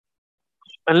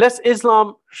unless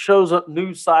Islam shows a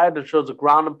new side and shows a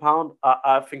ground and pound,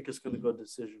 I think it's going to go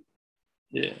decision.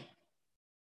 Yeah.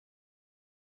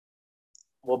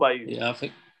 What about you? Yeah, I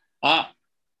think...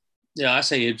 I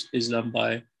say Islam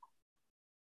by...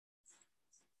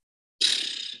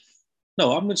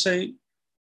 No, I'm going to say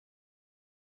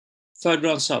third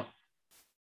round sub.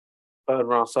 Third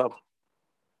round sub.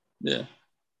 Yeah.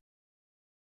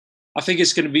 I think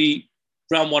it's going to be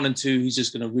round 1 and 2. He's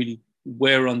just going to really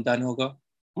wear on Dan Hooker.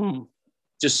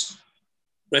 Just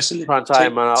wrestle him. Try and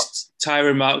tire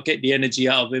him out, get the energy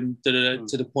out of him to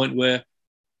the point where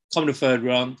come the third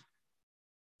round,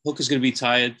 Hooker's going to be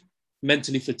tired,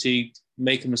 mentally fatigued,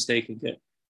 make a mistake and get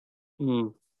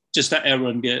just that error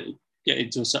and get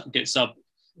sub. So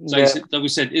like we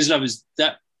said, Islam is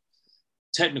that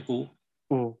technical.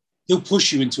 He'll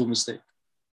push you into a mistake.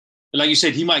 But like you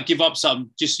said, he might give up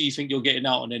something just so you think you're getting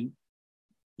out and then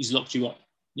he's locked you up.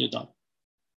 You're done.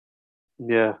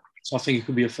 Yeah. So I think it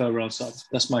could be a third round sub.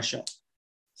 That's my shot.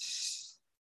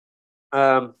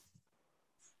 I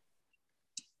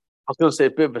was going to say a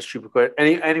bit of a stupid question.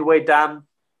 Any way Dan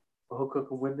Hooker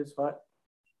can win this fight?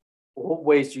 What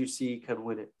ways do you see he can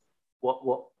win it?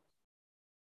 What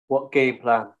game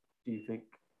plan do you think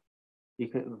he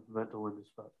can implement to win this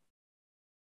fight?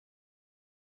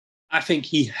 I think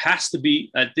he has to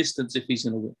be at distance if he's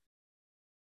going to win.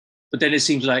 But then it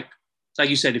seems like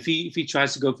you said, if he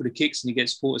tries to go for the kicks and he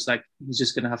gets caught, it's like he's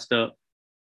just going to have to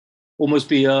almost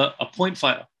be a point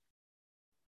fighter.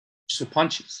 Just for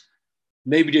punches.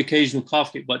 Maybe the occasional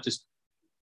calf kick, but just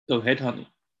go headhunting.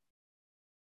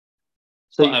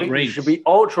 So you think you should be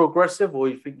ultra aggressive, or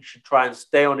you think you should try and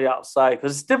stay on the outside?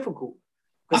 Because it's difficult.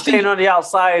 Staying on the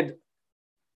outside...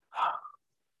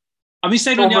 I mean,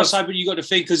 staying on the outside, but you got to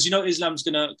think, because you know Islam's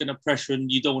gonna pressure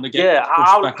and you don't want to get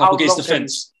pushed back up against the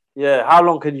fence. How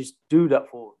long can you do that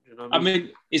for? You know what I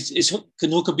mean?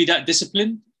 Can Hooker be that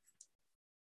disciplined?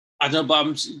 I don't know,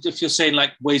 but if you're saying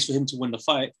like ways for him to win the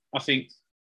fight, I think,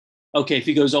 okay, if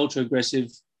he goes ultra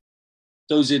aggressive,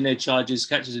 goes in there, charges,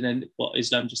 catches, and then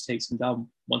Islam just takes him down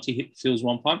once he feels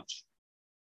one punch.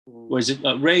 Whereas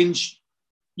at range,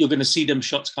 you're going to see them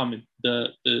shots coming, the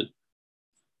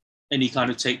any kind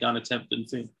of takedown attempt and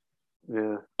thing.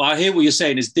 Yeah. But I hear what you're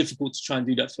saying. It's difficult to try and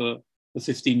do that for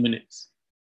 15 minutes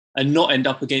and not end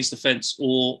up against the fence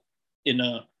or in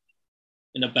a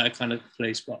bad kind of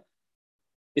place. But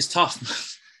it's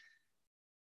tough.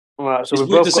 All right, so it's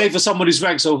weird to say for someone who's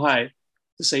ranked so high,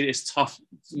 to say it's tough,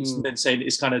 and then saying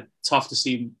it's kind of tough to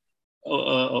see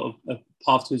a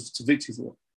path to victory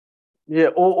for. Yeah,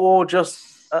 or just,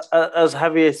 as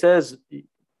Javier says,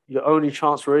 your only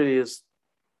chance really is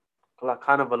like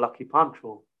kind of a lucky punch,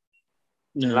 or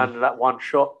landed that one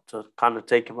shot to kind of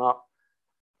take him out.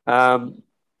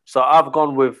 So I've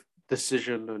gone with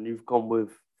decision, and you've gone with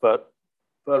third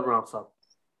round sub.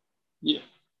 Yeah.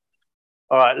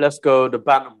 All right, let's go the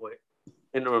Bantamweight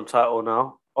interim title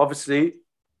now. Obviously,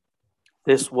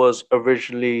 this was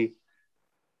originally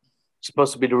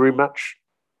supposed to be the rematch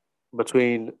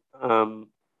between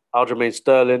Aljo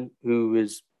Sterling, who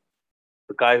is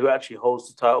the guy who actually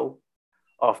holds the title,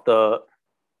 after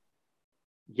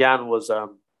Yan was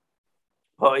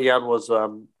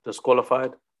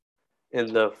disqualified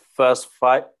in the first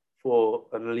fight for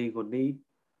an illegal knee.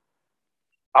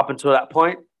 Up until that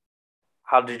point,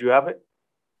 how did you have it?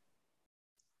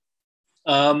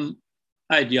 I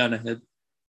had Yan ahead.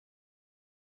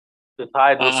 The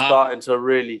tide was starting to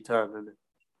really turn, isn't it?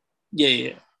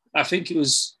 Yeah. I think it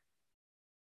was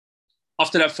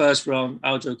after that first round,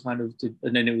 Aljo kind of did,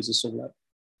 and then it was a sort of like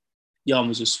Yan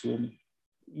was just swarming.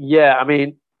 Yeah, I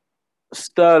mean,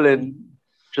 Sterling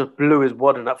just blew his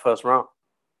wad in that first round.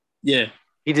 Yeah.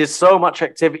 He did so much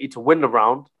activity to win the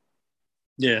round.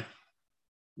 Yeah.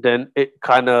 then it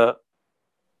kind of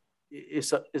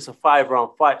it's a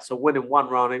 5-round fight. So winning 1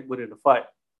 round ain't winning the fight.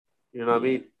 You know what I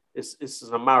mean? It's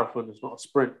a marathon. It's not a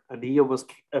sprint. And he almost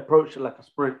approached it like a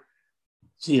sprint.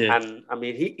 Yeah. And I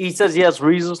mean, he says he has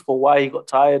reasons for why he got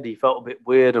tired. He felt a bit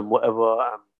weird and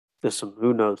whatever. Listen,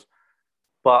 who knows?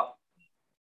 But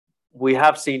we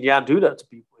have seen Yan do that to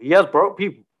people. He has broke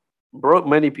people, broke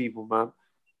many people, man.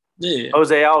 Yeah.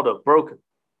 Jose Aldo, broken.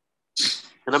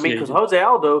 And I mean, because Jose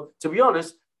Aldo, to be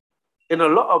honest, in a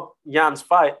lot of Yan's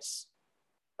fights,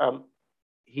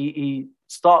 he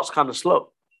starts kind of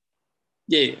slow.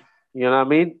 Yeah. You know what I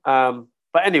mean?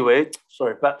 But anyway,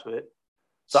 sorry, back to it.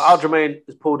 So Aljamain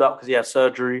is pulled up because he had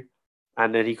surgery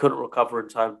and then he couldn't recover in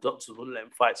time. Doctors wouldn't let him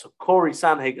fight. So Cory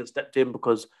Sandhagen stepped in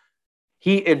because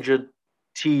he injured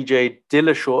TJ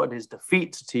Dillashaw in his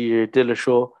defeat to TJ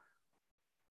Dillashaw,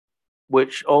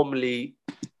 which ultimately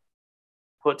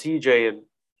put TJ in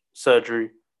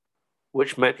surgery,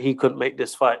 which meant he couldn't make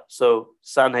this fight. So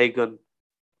Sandhagen,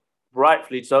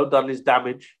 rightfully so, done his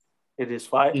damage in his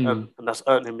fight, and that's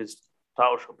earned him his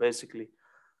title shot, basically.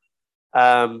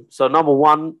 So number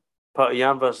 1, Petr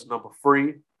Yan versus number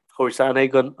 3, Cory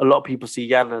Sandhagen. A lot of people see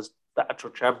Yan as the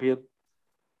actual champion.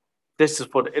 This is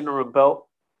for the interim belt.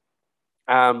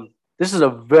 This is a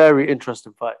very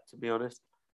interesting fight, to be honest.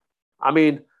 I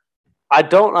mean, I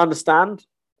don't understand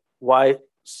why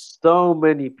so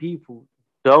many people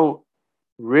don't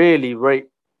really rate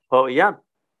Petr Yan.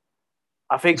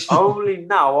 I think only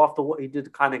now, after what he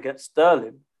did kind of get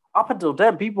Sterling, up until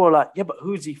then, people are like, yeah, but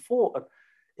who's he fought? And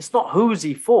it's not who's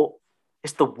he fought.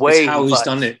 It's the way how he's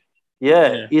done it.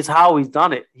 Yeah, it's how he's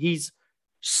done it. He's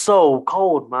so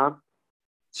cold, man.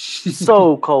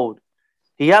 So cold.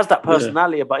 He has that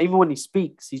personality about even when he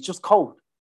speaks, he's just cold.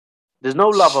 There's no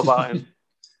love about him.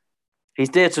 He's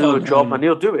there to do a job and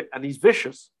he'll do it. And he's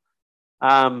vicious.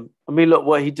 I mean, look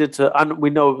what he did to, and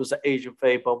we know it was an Asian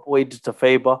Faber, but what he did to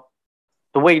Faber,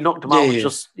 the way he knocked him out was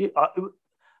just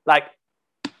like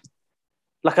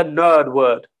a nerd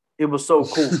word. It was so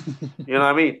cool. You know what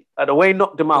I mean? Like the way he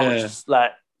knocked him out was just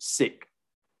like sick.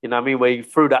 You know what I mean? Where he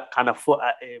threw that kind of foot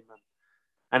at him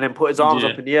and then put his arms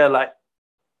up in the air like,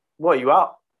 what, are you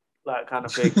out? Like kind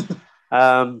of thing.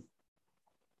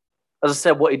 As I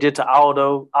said, what he did to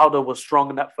Aldo was strong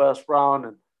in that first round,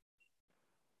 and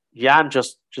Yan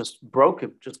just broke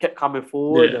him, just kept coming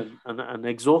forward and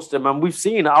exhausted him. And we've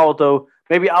seen Aldo,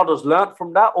 maybe Aldo's learned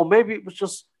from that, or maybe it was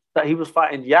just that he was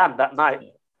fighting Yan that night.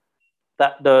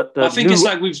 That I think it's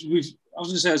like we've I was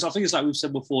going to say, I think it's like we've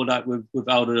said before, that with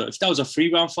Aldo, if that was a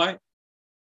 3-round fight,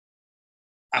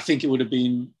 I think it would have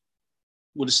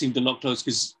seemed a lot closer,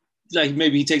 because like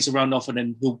maybe he takes a round off and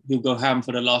then he'll go ham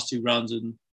for the last 2 rounds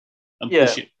and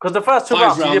push it. Because the first 2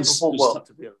 rounds he didn't perform well,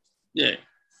 to be honest. Yeah.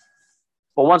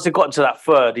 But once it got into that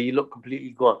third, he looked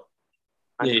completely gone.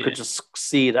 And you could just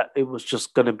see that it was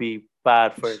just going to be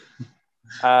bad for him.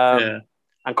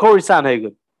 And Cory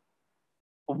Sandhagen,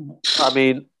 I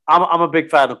mean, I'm a big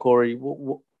fan of Cory.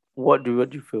 What do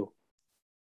you feel?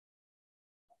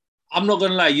 I'm not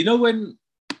going to lie. You know, when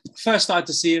I first started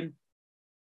to see him,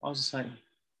 I was just like,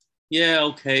 yeah,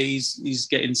 okay, he's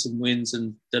getting some wins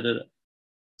and da-da-da.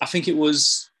 I think it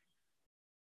was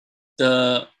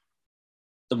the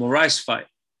Moraes fight,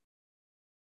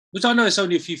 which I know it's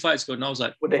only a few fights ago, and I was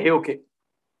like, with the heel kick.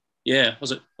 Yeah, I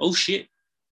was like, oh shit.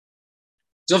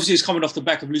 Because obviously it's coming off the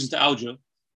back of losing to Aljo,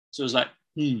 so it was like,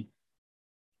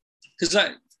 because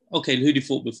like, okay, who'd he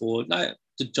fought before? Like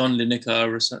the John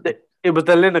Lineker or something. It was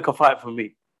the Lineker fight for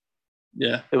me.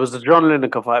 Yeah, it was the John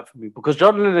Lineker fight for me, because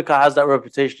John Lineker has that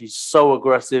reputation. He's so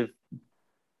aggressive.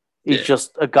 He's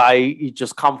just a guy. He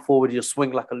just come forward. He'll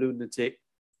swing like a lunatic.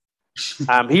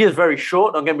 He is very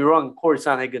short. Don't get me wrong. Cory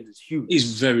Sandhagen is huge.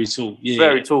 He's very tall. Yeah,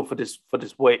 very tall for this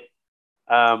weight.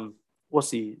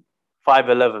 What's he?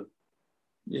 5'11".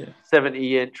 Yeah,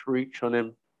 70-inch reach on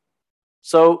him.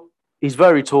 So he's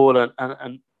very tall, and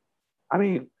I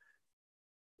mean,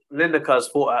 Lineker's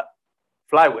fought at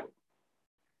flyweight,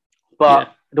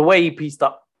 but the way he pieced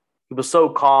up, he was so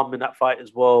calm in that fight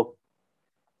as well.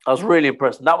 I was really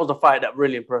impressed. And that was the fight that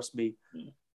really impressed me.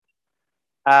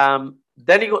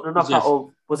 Then he got the knockout of,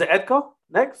 was it Edgar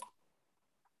next?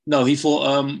 No, he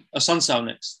fought Asuncao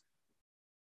next.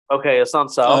 Okay,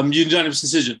 Asuncao. Unanimous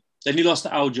decision. Then he lost to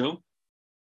Aljo.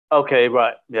 Okay,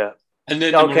 right, yeah. And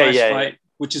then the Moraes fight,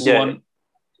 which is the one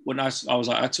when I was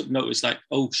like, I took notice, like,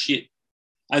 oh shit.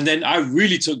 And then I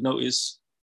really took notice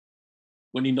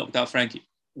when he knocked out Frankie.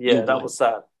 Yeah, that was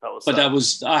sad.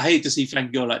 I hate to see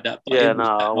Frankie go like that. But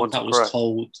that was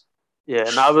cold. Yeah,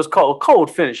 no, it was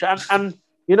cold finish. And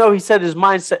you know, he said his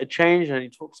mindset had changed, and he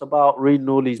talks about reading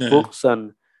all these books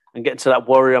and and get into that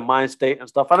warrior mind state and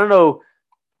stuff. I don't know.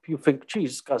 People think,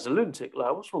 geez, this guy's a lunatic.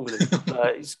 Like, what's wrong with him?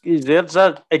 He's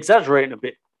exaggerating a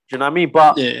bit. Do you know what I mean?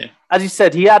 But as you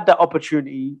said, he had that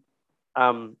opportunity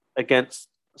against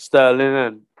Sterling,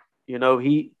 and you know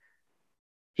he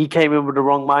came in with the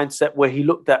wrong mindset where he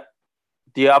looked at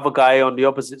the other guy on the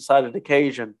opposite side of the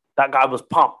cage, and that guy was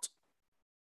pumped.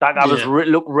 That guy was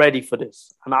looked ready for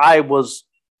this, and I was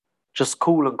just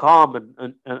cool and calm.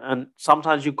 And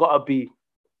sometimes you got to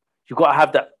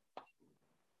have that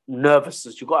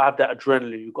nervousness, you got to have that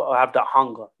adrenaline, you got to have that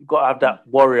hunger, you got to have that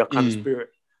warrior kind of spirit.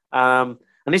 And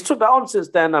he's took that on since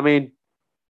then. I mean,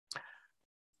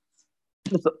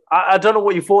 I don't know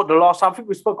what you thought the last time. I think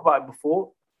we spoke about it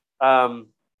before.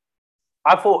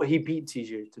 I thought he beat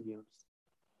TJ, to be honest.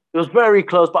 It was very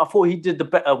close, but I thought he did the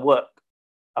better work.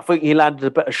 I think he landed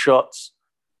the better shots.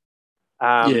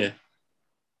 I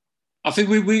think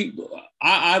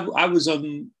I was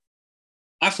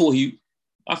I thought he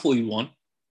won.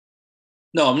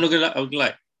 No, I'm not gonna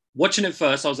lie. Watching it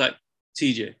first, I was like,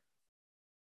 TJ.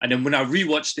 And then when I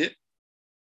rewatched it,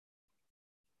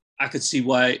 I could see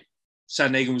why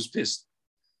Sandhagen was pissed.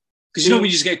 Because you know when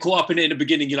you just get caught up in it in the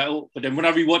beginning, you're like, oh, but then when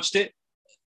I rewatched it,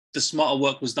 the smarter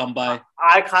work was done by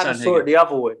I kind of saw it the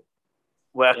other way.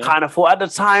 Where I kind of thought at the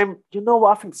time, you know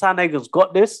what, I think Sandhagen's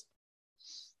got this.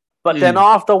 But then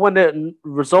after when the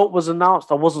result was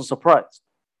announced, I wasn't surprised.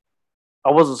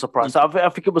 I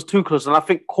think it was too close. And I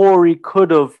think Cory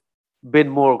could have been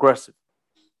more aggressive.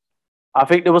 I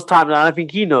think there was times, and I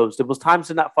think he knows, there was times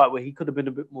in that fight where he could have been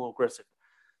a bit more aggressive.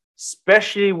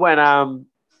 Especially when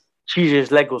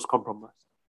TJ's leg was compromised.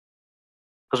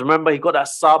 Because remember, he got that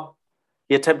sub.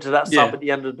 He attempted that sub at the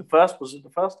end of the first. Was it the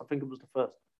first? I think it was the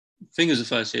first. I think it was the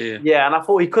first, yeah. Yeah, and I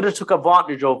thought he could have took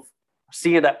advantage of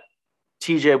seeing that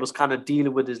TJ was kind of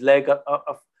dealing with his leg.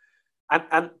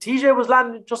 And TJ was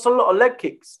landing just a lot of leg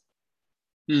kicks.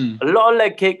 A lot of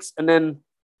leg kicks, and then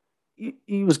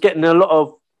he was getting a lot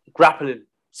of grappling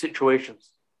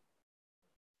situations.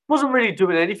 Wasn't really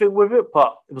doing anything with it,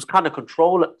 but it was kind of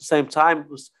control at the same time. It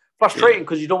was frustrating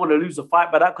because you don't want to lose the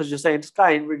fight by that, because you're saying, this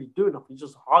guy ain't really doing nothing. He's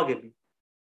just hugging me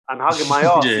and hugging my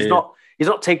ass. He's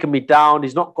not taking me down.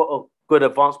 He's not got a good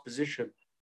advanced position.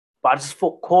 But I just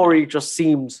thought Cory just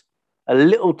seems a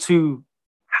little too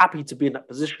happy to be in that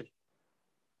position.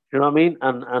 You know what I mean?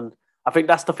 And I think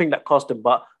that's the thing that cost him.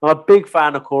 But I'm a big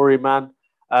fan of Cory, man.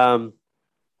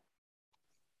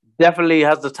 Definitely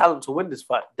has the talent to win this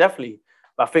fight. Definitely.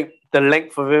 But I think the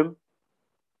length of him,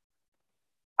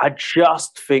 I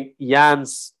just think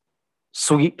Yan's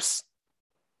sweeps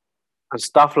and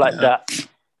stuff like that.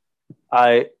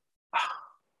 I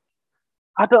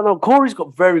don't know. Cory's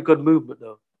got very good movement,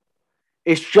 though.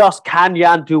 It's just, can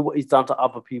Yan do what he's done to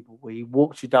other people, where he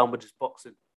walks you down with his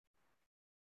boxing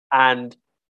and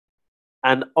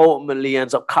ultimately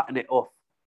ends up cutting it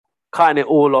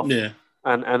all off. Yeah.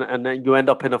 And then you end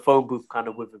up in a phone booth kind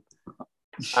of with him.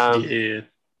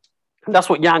 And that's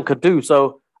what Yan could do.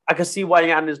 So I can see why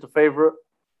Yan is the favorite.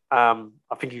 I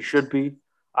think he should be.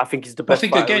 I think he's the best. I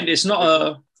think, again, it's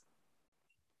not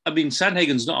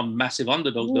Sandhagen's not a massive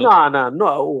underdog, though. No, not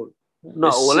at all. Not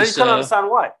at all. And you can understand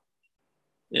why.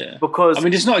 Yeah. Because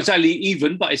it's not exactly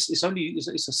even, but it's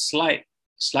a slight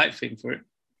thing for it.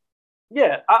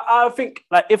 Yeah, I think,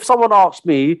 like, if someone asked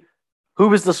me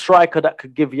who is the striker that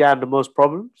could give Yan the most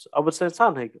problems, I would say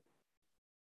Sandhagen.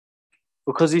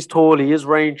 Because he's tall, he is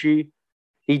rangy,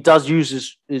 he does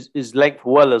use his length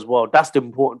well as well. That's the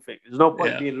important thing. There's no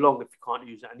point being long if you can't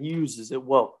use it, and he uses it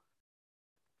well.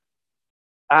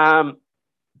 Now,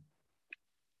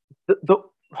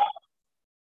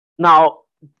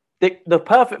 the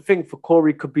perfect thing for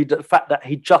Cory could be the fact that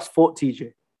he just fought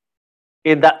TJ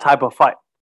in that type of fight.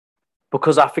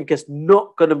 Because I think it's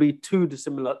not going to be too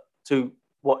dissimilar to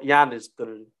what Yan is going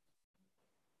to do.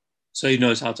 So he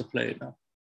knows how to play it now.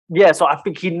 Yeah, so I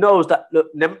think he knows that,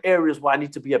 look, them areas where I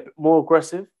need to be a bit more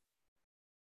aggressive,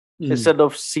 instead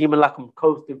of seeming like I'm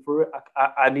coasting through it,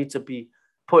 I need to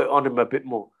put it on him a bit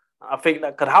more. I think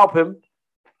that could help him,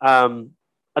 and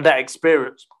that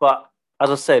experience. But as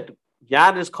I said,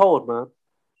 Yan is cold, man.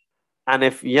 And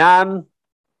if Yan,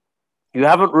 you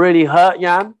haven't really hurt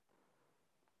Yan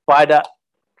by that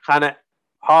kind of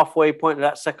halfway point of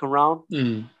that second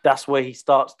round, that's where he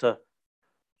starts to.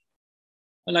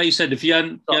 And like you said, if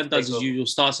Yan does his usual,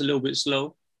 starts a little bit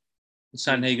slow,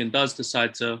 Sandhagen does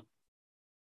decide to,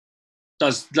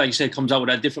 like you said, comes out with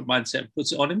that different mindset and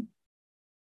puts it on him,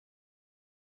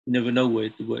 you never know where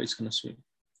it's going to swing.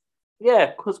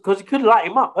 Yeah, because he could light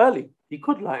him up early. He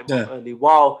could light him up early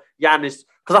while Yan is...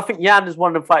 Because I think Yan is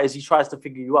one of the fighters, he tries to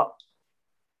figure you up.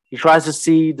 He tries to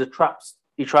see the traps.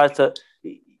 He tries to...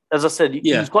 as I said,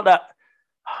 he's got that.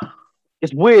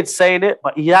 It's weird saying it,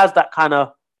 but he has that kind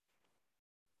of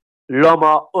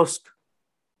Loma Usyk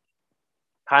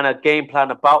kind of game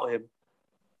plan about him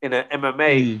in an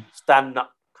MMA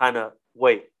stand-up kind of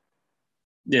way.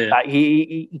 Yeah, like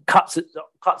he cuts it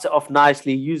off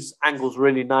nicely, uses angles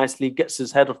really nicely, gets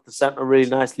his head off the center really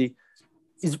nicely.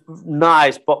 He's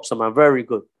nice boxer, man, very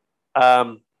good.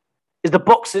 Is the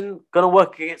boxing gonna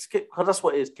work against kick? Because that's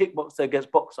what it is, kickboxer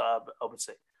against boxer. I would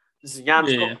say this is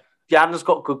Jan's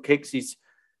got good kicks. He's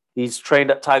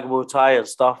trained at Tiger Muay Thai and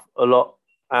stuff a lot.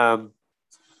 But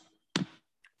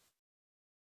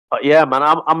yeah, man,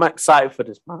 I'm excited for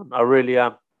this, man. I really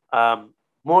am.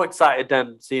 More excited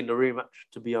than seeing the rematch,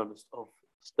 to be honest, of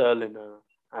Sterling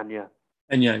and Yan.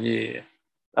 And yeah.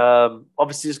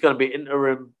 Obviously, it's going to be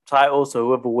interim title, so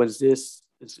whoever wins this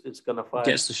is going to fight.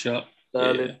 Gets the shot.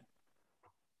 Sterling.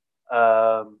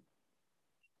 Yeah.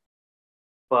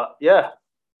 But yeah,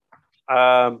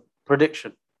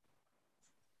 prediction.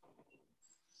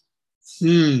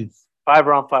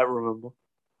 5-round fight, remember?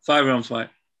 5-round fight.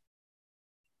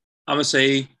 I'm going to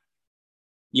say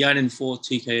Yan in 4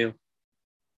 TKO.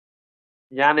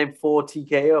 Yan in 4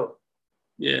 TKO?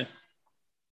 Yeah.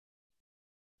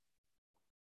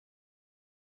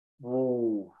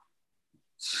 Ooh.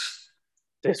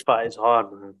 This fight is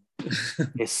hard, man.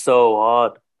 It's so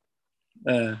hard.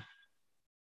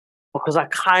 Because I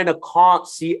kind of can't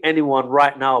see anyone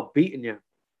right now beating you.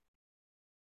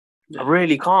 I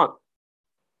really can't.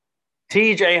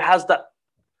 TJ has that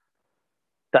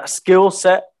skill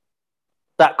set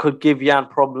that could give Yan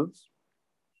problems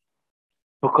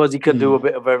because he can do a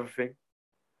bit of everything.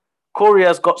 Cory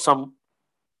has got some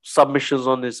submissions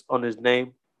on his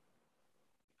name.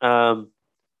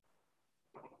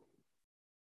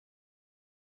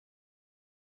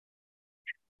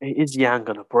 Is Yan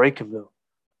gonna break him though?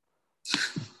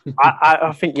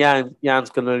 I think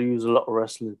Yan's gonna use a lot of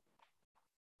wrestling.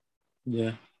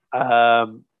 Yeah.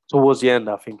 Towards the end,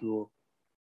 I think he will.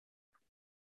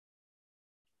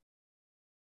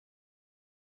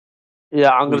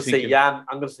 Yeah, I'm gonna say Yan.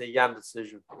 I'm gonna say Yan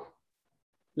decision.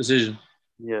 Decision.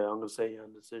 Yeah, I'm gonna say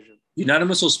Yan decision.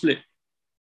 Unanimous or split?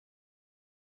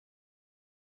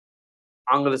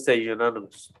 I'm gonna say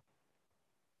unanimous.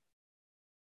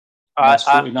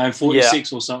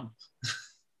 49-46 or something.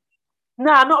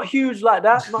 Nah, not huge like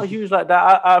that. Not huge like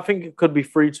that. I think it could be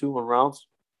 3-2 on rounds.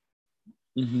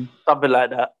 Something like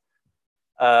that.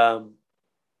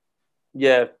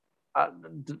 Yeah,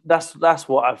 that's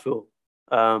what I feel.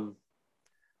 God,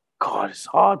 it's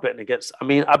hard betting against. I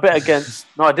mean, I bet against.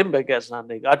 No, I didn't bet against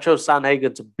Sandhagen. I chose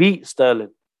Sandhagen to beat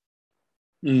Sterling,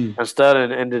 and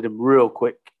Sterling ended him real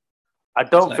quick. I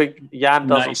don't think Yan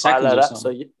doesn't fight like that.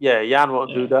 So yeah, Yan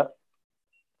won't do that.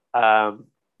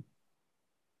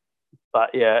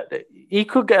 But yeah, he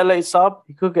could get a late sub.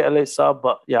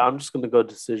 But yeah, I'm just gonna go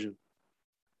decision.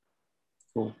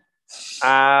 Cool.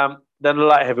 Then the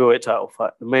light heavyweight title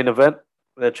fight, the main event,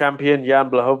 the champion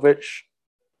Jan Blachowicz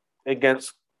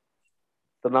against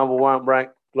the number 1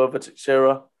 ranked Glover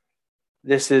Teixeira.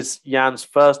 This is Jan's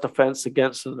first offense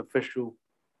against an official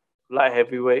light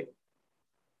heavyweight.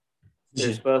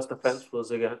 His first offense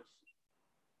was against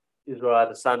Israel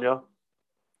Adesanya.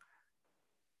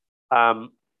 I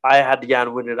had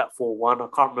Yan winning at 4-1. I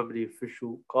can't remember the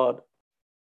official card,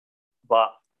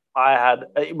 but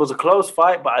it was a close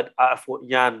fight, but I thought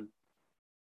Yan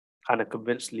kind of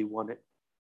convincingly won it.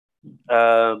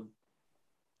 I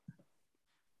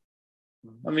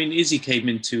mean, Izzy came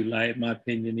in too light, in my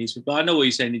opinion. But I know what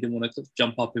you're saying. He didn't want to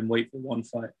jump up in weight for one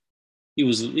fight. He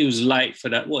was light for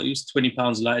that. He was 20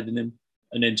 pounds lighter than him,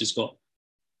 and then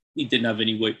he didn't have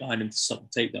any weight behind him to stop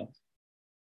the takedown.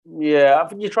 Yeah, I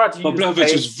think you tried to. But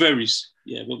Blachowicz was very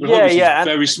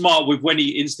smart with when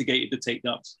he instigated the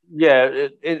takedowns. Yeah,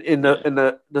 in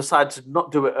the decide to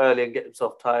not do it early and get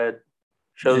himself tired.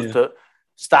 Chose to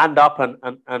stand up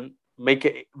and make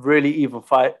it really even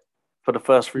fight for the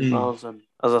first 3 rounds. And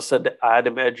as I said, I had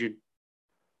him edging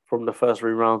from the first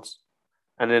 3 rounds.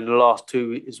 And then the last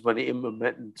 2 is when he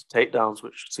implemented takedowns,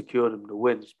 which secured him the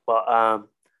wins. But I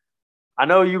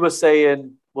know you were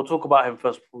saying, we'll talk about him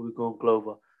first before we go on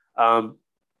Glover.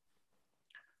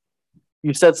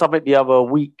 You said something the other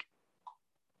week.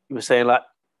 You were saying like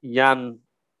Yan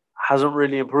hasn't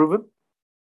really improved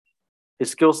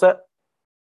his skill set.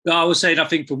 No, I was saying I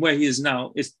think from where he is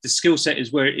now, it's the skill set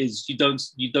is where it is. You don't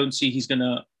see he's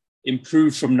gonna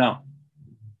improve from now.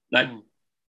 Like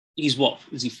he's what?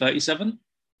 Is he 37?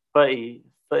 30,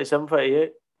 37, 38. I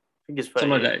think he's 38. Something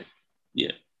like that.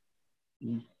 Yeah.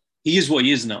 He is what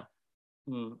he is now.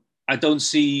 I don't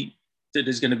see that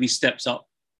there's going to be steps up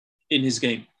in his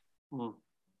game.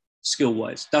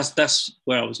 skill-wise. That's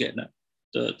where I was getting at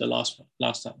the last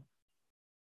time.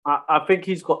 I think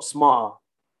he's got smarter.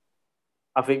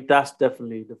 I think that's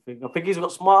definitely the thing. I think he's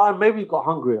got smarter and maybe he's got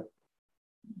hungrier.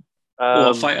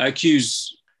 Well, fight IQs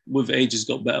with age has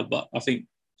got better, but I think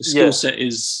the skill set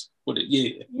is what it.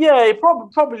 Yeah, he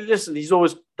probably listen. He's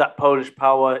always that Polish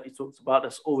power. He talks about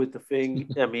that's always the thing.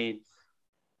 I mean,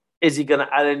 is he going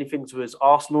to add anything to his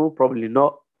arsenal? Probably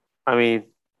not. I mean,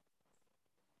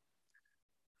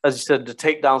 as you said, the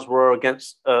takedowns were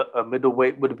against a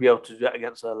middleweight. Would he be able to do that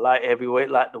against a light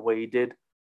heavyweight like the way he did?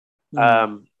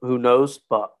 Who knows?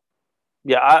 But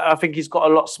yeah, I think he's got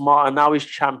a lot smarter. Now he's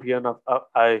champion.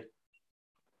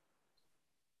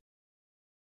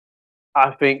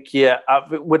 I think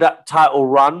with that title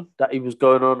run that he was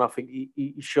going on, I think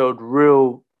he showed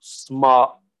real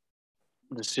smart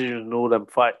decisions in all them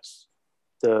fights.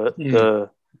 I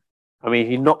mean,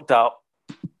 he knocked out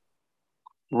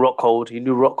Rockhold. He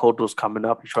knew Rockhold was coming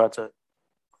up. He tried to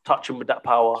touch him with that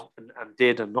power and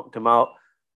knocked him out.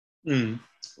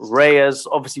 Reyes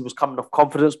obviously was coming off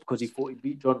confidence because he thought he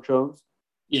beat John Jones.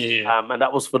 And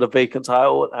that was for the vacant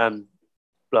title. And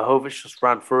Blachowicz just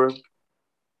ran through him.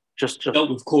 Just dealt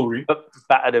with Corey.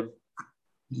 Battered him.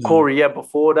 Corey,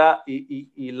 before that,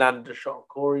 he landed a shot on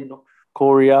Corey, knocked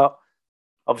Corey out.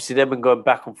 Obviously, they've been going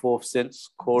back and forth since.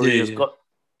 Corey has got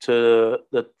to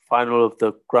the final of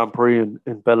the Grand Prix in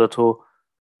Bellator.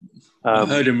 I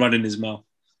heard him running his mouth.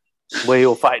 Where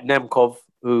he'll fight Nemkov,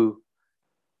 who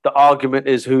the argument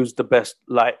is who's the best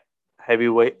light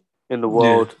heavyweight in the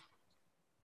world.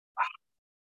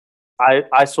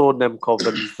 I saw Nemkov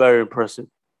and he's very impressive.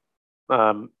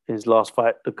 His last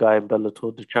fight, the guy in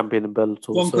Bellator, the champion in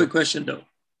Bellator. One quick question though.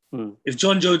 If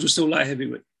John Jones was still light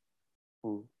heavyweight,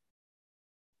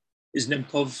 is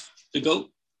Nemkov the GOAT?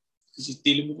 Is he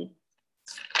dealing with him?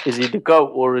 Is he the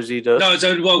GOAT or is he the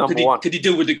number one? Could he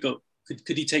deal with the GOAT?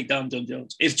 Could he take down John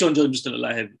Jones? If John Jones was still a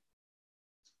light heavy?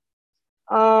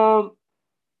 No,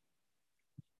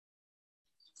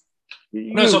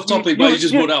 it's off topic, but you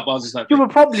just brought up. I was just like, you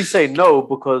would probably say no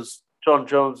because John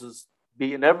Jones has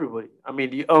beaten everybody. I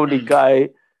mean, the only guy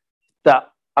that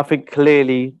I think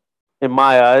clearly, in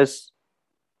my eyes,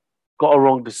 got a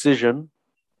wrong decision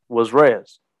was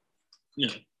Reyes. Yeah,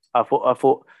 I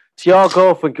thought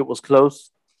Thiago, I think it was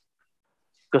close.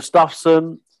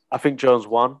 Gustafsson, I think Jones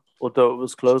won, although it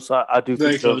was close. I do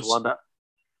Very think Jones close. won that.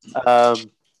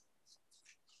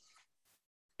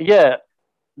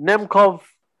 Nemkov,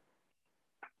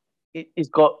 he's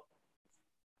got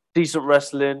decent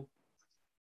wrestling.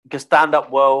 He can stand up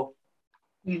well.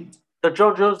 The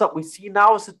John Jones that we see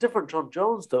now is a different John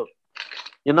Jones, though.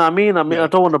 You know what I mean? I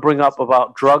don't want to bring up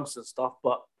about drugs and stuff,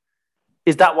 but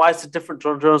is that why it's a different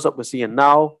John Jones that we're seeing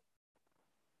now?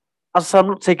 As I said, I'm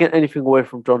not taking anything away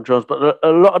from John Jones, but a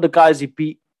lot of the guys he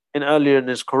beat earlier in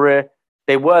his career,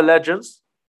 they were legends,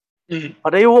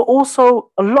 but they were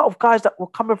also a lot of guys that were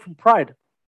coming from Pride.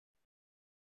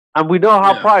 And we know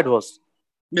how Pride was.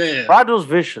 Pride was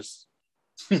vicious.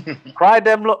 Pride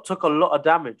them lot took a lot of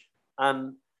damage.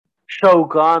 And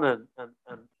Shogun and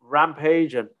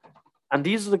Rampage and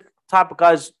these are the type of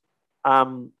guys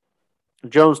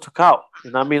Jones took out.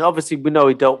 You know what I mean? Obviously, we know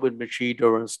he dealt with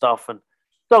Machida and stuff. And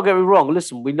don't get me wrong.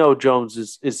 Listen, we know Jones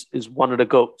is one of the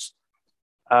GOATs.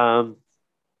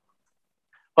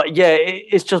 But yeah,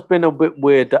 it's just been a bit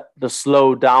weird, the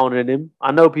slow down in him.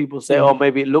 I know people say, oh,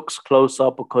 maybe it looks closer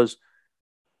because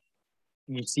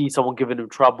you see someone giving him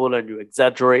trouble and you're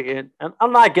exaggerating. And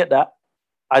I get that.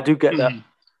 I do get that.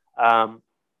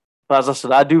 But as I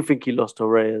said, I do think he lost to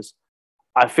Reyes.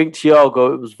 I think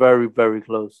Thiago, it was very, very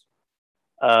close.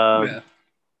 And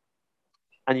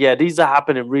yeah, these are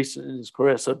happening recently in his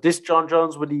career. So this John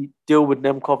Jones, would he deal with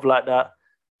Nemkov like that?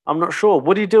 I'm not sure.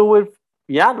 Would he deal with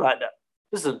Yan like that?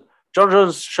 Listen, John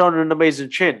Jones shown an amazing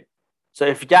chin. So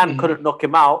if Yan couldn't knock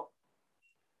him out,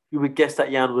 you would guess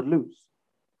that Yan would lose.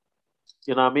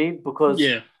 You know what I mean? Because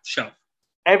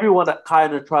everyone that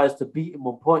kind of tries to beat him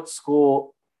on point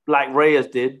score like Reyes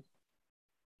did,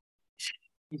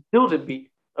 he still didn't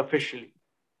beat officially.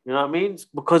 You know what I mean?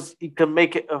 Because he can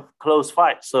make it a close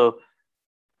fight. So,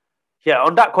 yeah,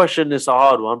 on that question, it's a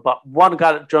hard one. But one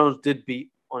guy that Jones did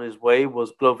beat on his way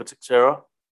was Glover Teixeira,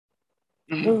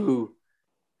 who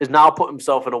is now put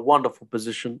himself in a wonderful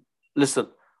position. Listen,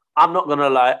 I'm not going to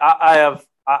lie.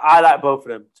 I like both of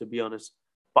them, to be honest.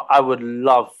 But I would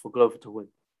love for Glover to win.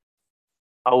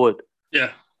 I would.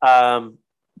 Yeah. I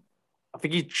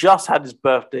think he just had his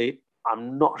birthday.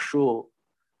 I'm not sure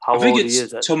how old he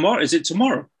is. Tomorrow. Is it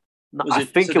tomorrow? No, I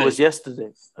think it was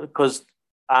yesterday. Because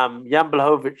Jan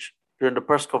Blachowicz, during the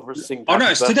press conference,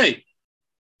 it's today.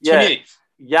 Yeah. 28th.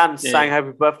 Yan sang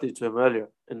happy birthday to him earlier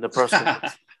in the press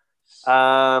conference.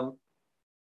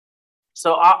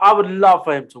 So I would love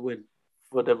for him to win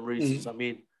for them reasons. I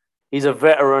mean, he's a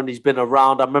veteran. He's been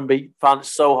around. I remember he found it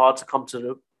so hard to come to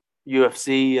the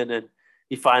UFC, and then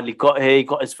he finally got here. He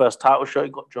got his first title shot.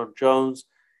 He got John Jones.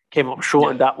 Came up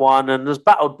short in that one and has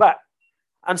battled back.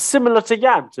 And similar to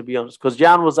Yan, to be honest, because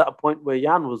Yan was at a point where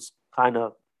Yan was kind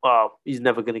of, well, he's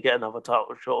never going to get another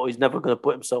title shot, or he's never going to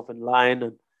put himself in line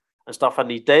and stuff.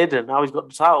 And he did, and now he's got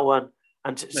the title,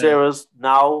 and Teixeira's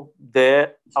now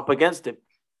there up against him.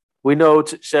 We know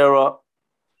Teixeira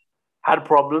had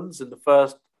problems in the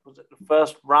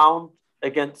first round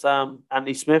against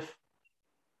Andy Smith,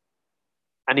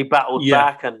 and he battled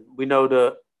back, and we know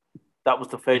that was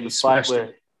the famous fight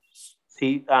where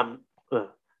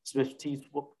Smith's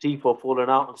teeth were falling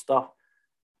out and stuff.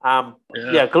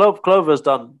 Glover's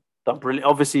done brilliant.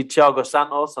 Obviously, Thiago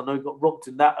Santos, I know he got rocked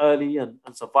in that early and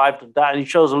survived in that, and he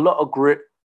shows a lot of grit.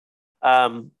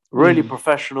 Really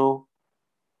professional.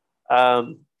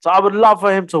 So I would love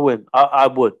for him to win. I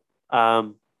would.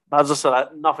 As I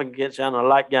said, nothing against Yan. I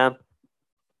like Yan.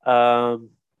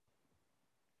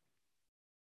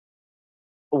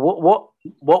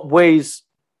 What ways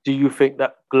do you think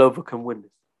that Glover can win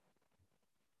this?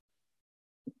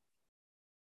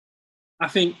 I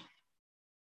think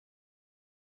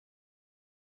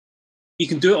he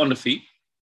can do it on the feet.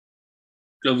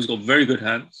 Glover's got very good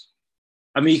hands.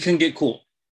 I mean, he can get caught.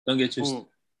 Don't get twisted.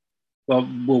 Well,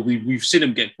 we've seen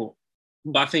him get caught.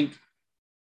 But I think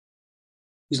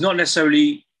he's not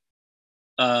necessarily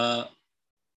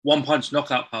one-punch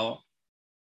knockout power,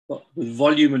 but with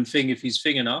volume and thing, if he's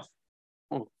thing enough,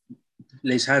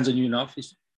 lays hands on you enough,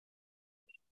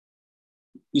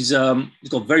 he's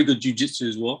got very good jiu-jitsu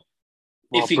as well.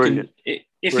 If he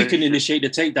can initiate the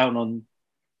takedown on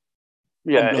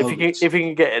if he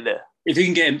can get in there, if he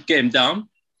can get him down,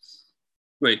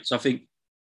 great. So I think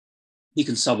he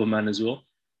can sub a man as well.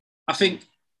 I think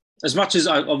as much as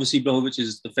obviously Blachowicz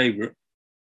is the favorite,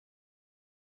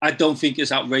 I don't think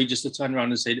it's outrageous to turn around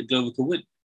and say that Glover can win.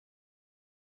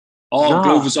 Oh,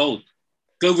 Glover's old.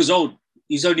 Glover's old.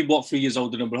 He's only 3 years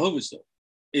older than Blachowicz though.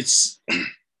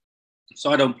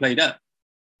 So I don't play that.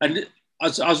 And I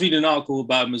was reading an article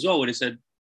about him as well where they said,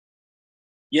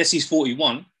 yes, he's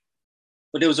 41,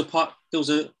 but there was a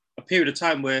period of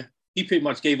time where he pretty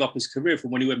much gave up his career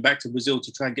from when he went back to Brazil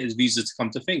to try and get his visa to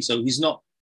come to things. So he's not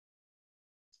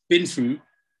been through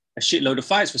a shitload of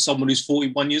fights for someone who's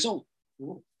 41 years old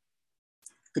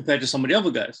compared to some of the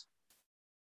other guys.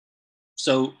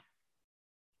 So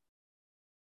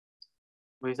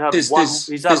he's had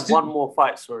one more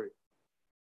fight, sorry.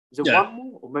 Is it one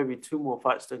more or maybe two more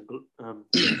fights than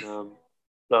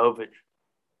Blachowicz?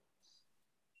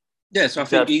 Yeah, so I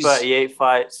think he's 38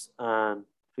 fights and I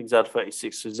think he's had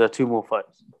 36. So there's two more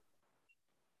fights.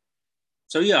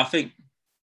 So yeah, I think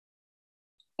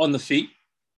on the feet,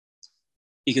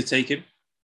 he could take him.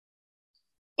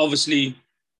 Obviously,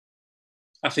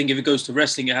 I think if it goes to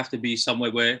wrestling, it have to be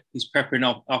somewhere where he's peppering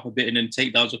up a bit and then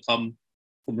takedowns will come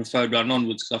from the third round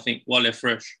onwards. Because I think while they're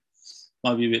fresh,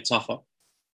 might be a bit tougher.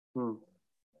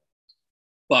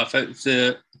 But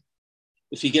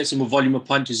if he gets him a volume of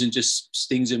punches and just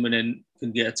stings him and then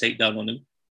can get a takedown on him.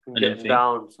 And get him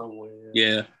down somewhere.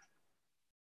 Yeah.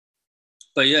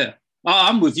 But yeah,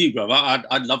 I'm with you, bro.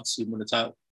 I'd love to see him win the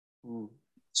title.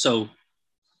 So,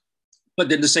 but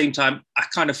then at the same time, I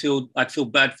kind of I'd feel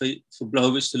bad for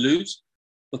Blachowicz to lose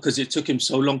because it took him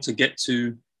so long to get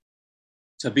to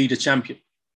be the champion.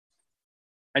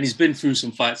 And he's been through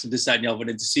some fights and this, that, and the other.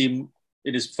 And to see him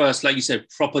in his first, like you said,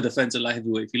 proper defense at light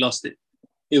heavyweight, if he lost it,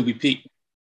 it'll be peak.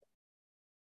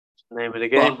 Name of the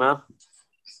game, man.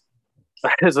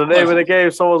 It's the name of the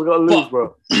game. Someone's got to lose,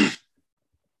 bro.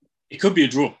 It could be a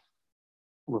draw.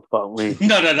 Well, fuck me.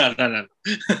 No.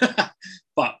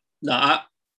 But no,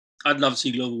 I'd love to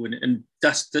see Glover win it, and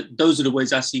those are the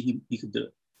ways I see he could do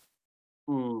it.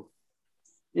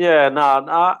 Yeah,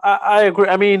 I agree.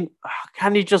 I mean,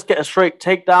 can he just get a straight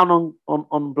takedown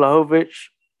on Blachowicz?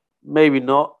 Maybe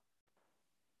not.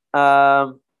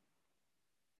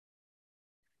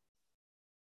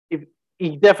 If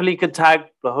he definitely can tag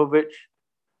Blachowicz.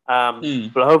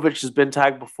 Blachowicz has been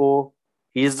tagged before.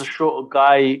 He is the shorter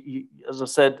guy. As I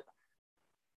said,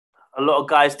 a lot of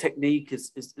guys' technique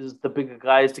is the bigger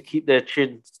guys to keep their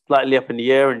chin slightly up in the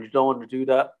air, and you don't want to do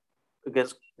that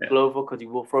against Glover because he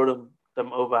will throw them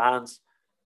overhands.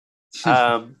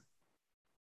 So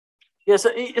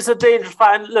it's a dangerous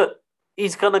fight. And look,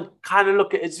 he's gonna kind of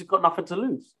look at it. He's got nothing to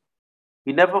lose.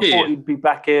 He never thought he'd be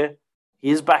back here. He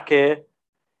is back here.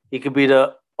 He could be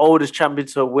the oldest champion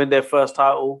to win their first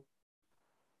title.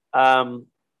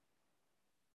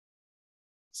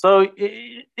 So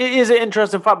it is an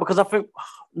interesting fight because I think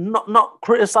not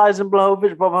criticizing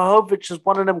Blachowicz, but Blachowicz is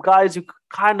one of them guys who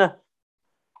can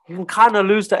kind of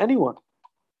lose to anyone.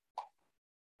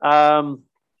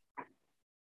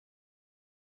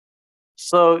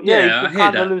 So yeah, you can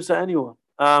kind of lose to anyone.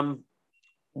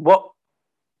 What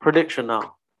prediction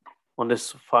now on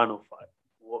this final fight?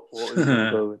 What are you going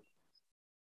to go with?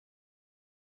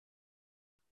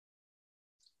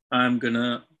 I'm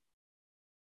gonna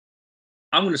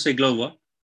say Glover,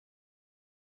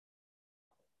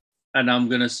 and I'm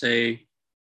gonna say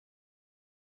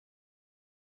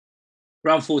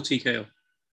round 4 TKO.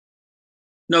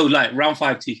 No, like round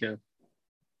 5 TKO.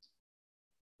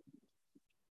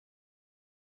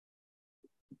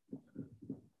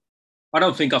 I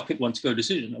don't think I've picked one to go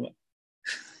decision. Have I?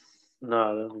 No,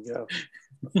 I don't think you have.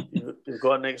 You've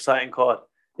got an exciting card.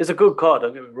 It's a good card,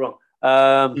 don't get me wrong.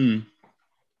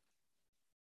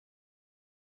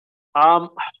 I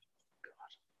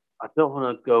don't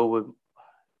want to go with.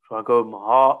 Should I go with my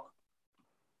heart?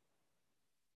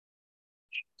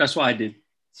 That's what I did.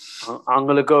 I'm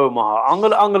gonna go with my heart. I'm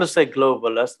gonna say Glover.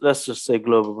 Let's just say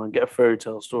Glover, man. Get a fairy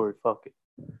tale story. Fuck it.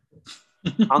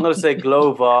 I'm gonna say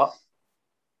Glover.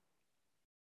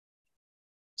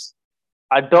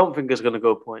 I don't think it's gonna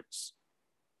go points.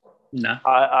 Nah.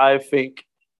 I think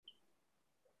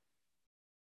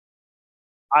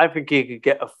he could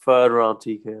get a third round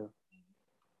TKO.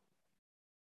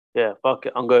 Yeah, fuck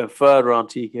it. I'm going third round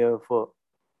TKO for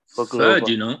Glover. Third,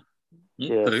 you know. Okay.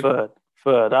 Yeah,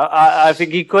 third. I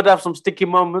think he could have some sticky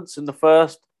moments in the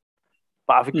first,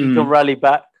 but I think he can rally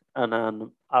back,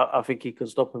 and I think he can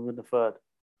stop him in the third.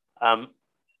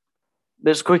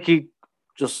 Let's quickly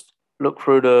just look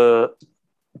through the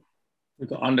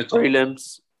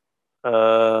prelims.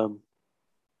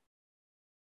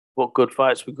 What good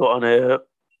fights we got on here?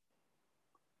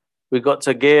 We got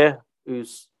Teixeira,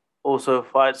 who's also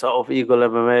fights out of Eagle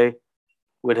MMA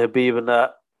with Habib and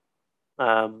that.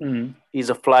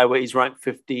 He's a flyweight. He's ranked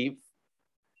 15th.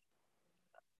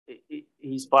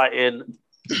 He's fighting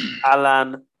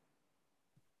Alan.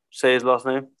 Say his last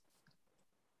name.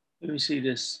 Let me see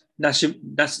this.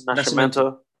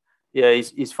 Nascimento. Yeah,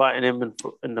 he's fighting him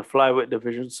in the flyweight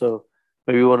division. So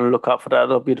maybe you want to look out for that.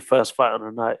 That'll be the first fight on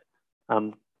the night.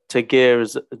 Teixeira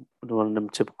is one of them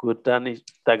typical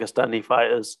Dagestani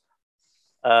fighters.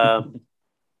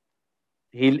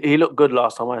 He looked good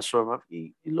last time I saw him.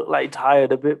 He looked like he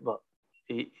tired a bit, but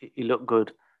he looked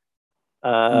good.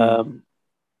 Who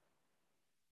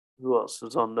else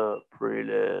is on the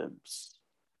prelims?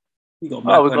 We got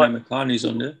Makhachev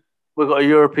on there. We got a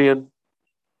European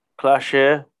clash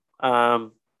here. We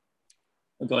got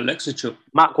Alexachuk.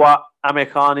 Makwa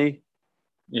Amikani.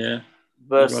 Yeah.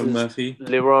 Versus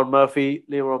Leron Murphy.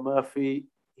 Leron Murphy.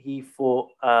 He fought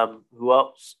who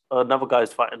else? Another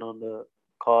guy's fighting on the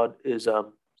card is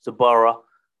Tybura.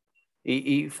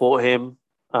 He fought him.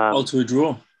 To a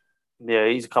draw. Yeah,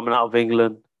 he's coming out of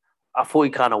England. I thought he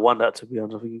kind of won that, to be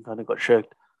honest. I think he kind of got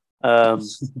shagged. But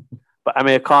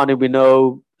Amir Khani, we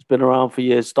know, has been around for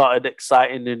years, started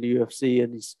exciting in the UFC,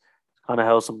 and he's kind of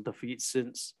held some defeats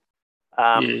since.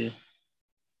 The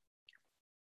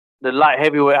light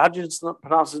heavyweight, how do you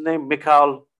pronounce his name?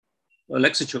 Mikhail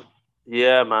Alexachuk.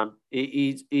 Yeah, man.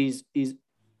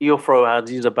 He'll throw hands.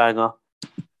 He's a banger.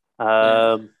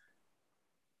 I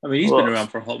mean, he's been around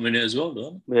for a hot minute as well,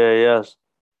 though. Yeah, he has.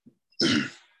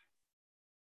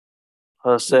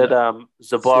 I said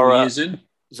Tybura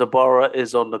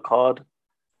is on the card.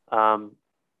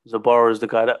 Tybura is the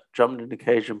guy that jumped in the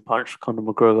cage and punched Conor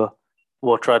McGregor.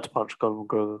 Well, tried to punch Conor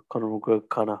McGregor. Conor McGregor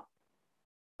kind of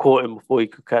caught him before he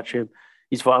could catch him.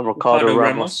 He's fighting Ricardo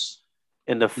Ramos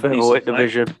in the featherweight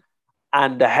division.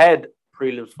 And the head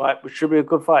prelims fight, which should be a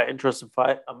good fight, interesting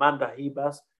fight. Amanda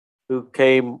Hebas, who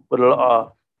came with a lot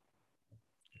of...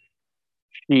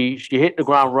 She hit the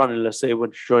ground running, let's say,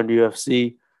 when she joined the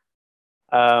UFC.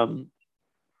 Got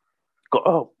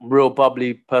a real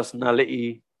bubbly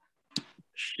personality.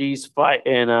 She's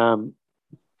fighting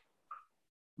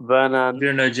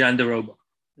Jandiroba.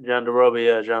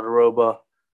 Jandiroba,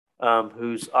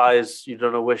 whose eyes, you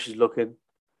don't know where she's looking.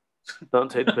 Don't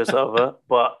take the piss out of her.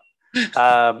 But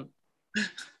in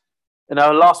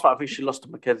her last fight, I think she lost to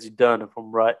Mackenzie Dern, if I'm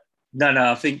right.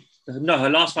 No, I think her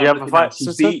last fight.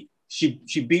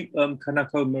 She beat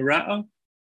Kanako Murata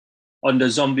on the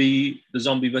zombie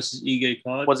versus Ige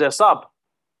card. Was it a sub?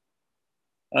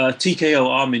 TKO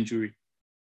arm injury.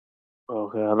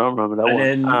 Okay, I don't remember that one.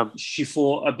 And then she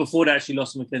fought before that. She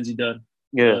lost to Mackenzie Dern.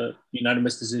 Yeah,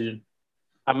 unanimous decision.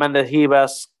 Amanda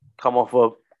Hebas come off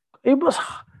of.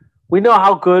 We know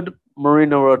how good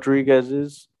Marina Rodriguez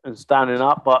is in standing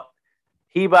up, but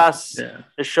Hebas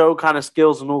showed kind of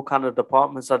skills in all kind of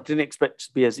departments. I didn't expect it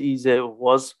to be as easy as it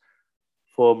was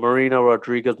for Marina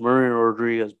Rodriguez. Marina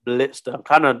Rodriguez blitzed her,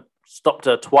 kind of stopped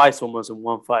her twice almost in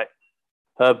one fight.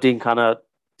 Herb Dean kind of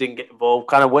didn't get involved,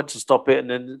 kind of went to stop it and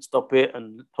then didn't stop it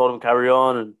and told him carry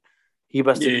on. And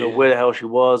Hebas didn't know where the hell she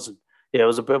was. And it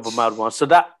was a bit of a mad one. So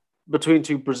that, between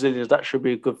two Brazilians, that should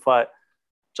be a good fight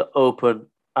to open,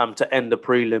 to end the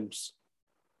prelims.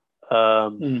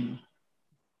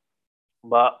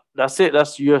 But that's it.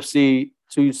 That's UFC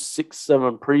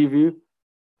 267 preview.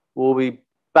 We'll be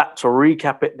back to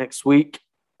recap it next week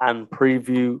and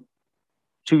preview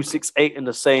 268 in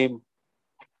the same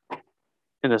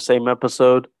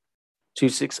episode.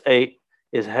 268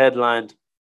 is headlined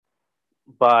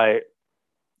by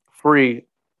 3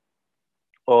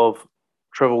 of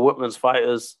Trevor Whitman's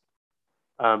fighters.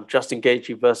 Justin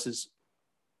Gaethje versus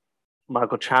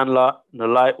Michael Chandler in the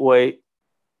lightweight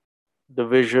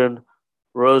division.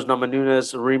 Rose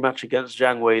Namajunas, a rematch against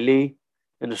Zhang Weili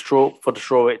for the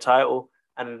strawweight title.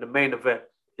 And in the main event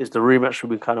is the rematch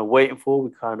we've been kind of waiting for.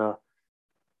 We kind of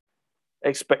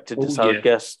expected this, I would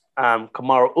guess.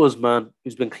 Kamaru Usman,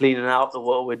 who's been cleaning out the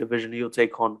welterweight division, he'll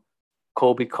take on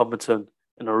Colby Covington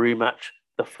in a rematch.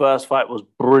 The first fight was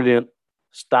brilliant.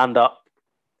 Stand-up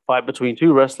fight between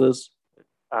 2 wrestlers,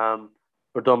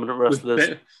 predominant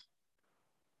wrestlers.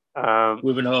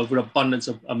 With an abundance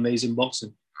of amazing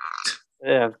boxing.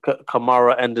 Yeah,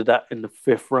 Kamara ended that in the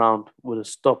 5th round with a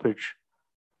stoppage.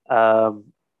 So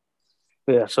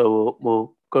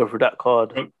we'll go through that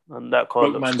card. And that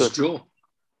card looks good. Draw.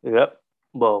 Yep.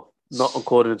 Well, not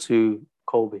according to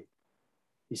Colby.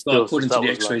 According to the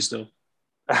X-rays, though.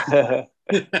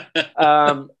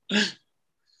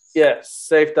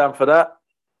 Safe down for that.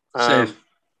 Safe.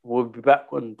 We'll be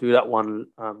back and do that one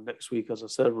next week, as I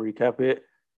said, recap it.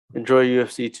 Enjoy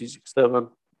UFC 267.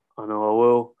 I know I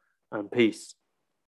will. And peace.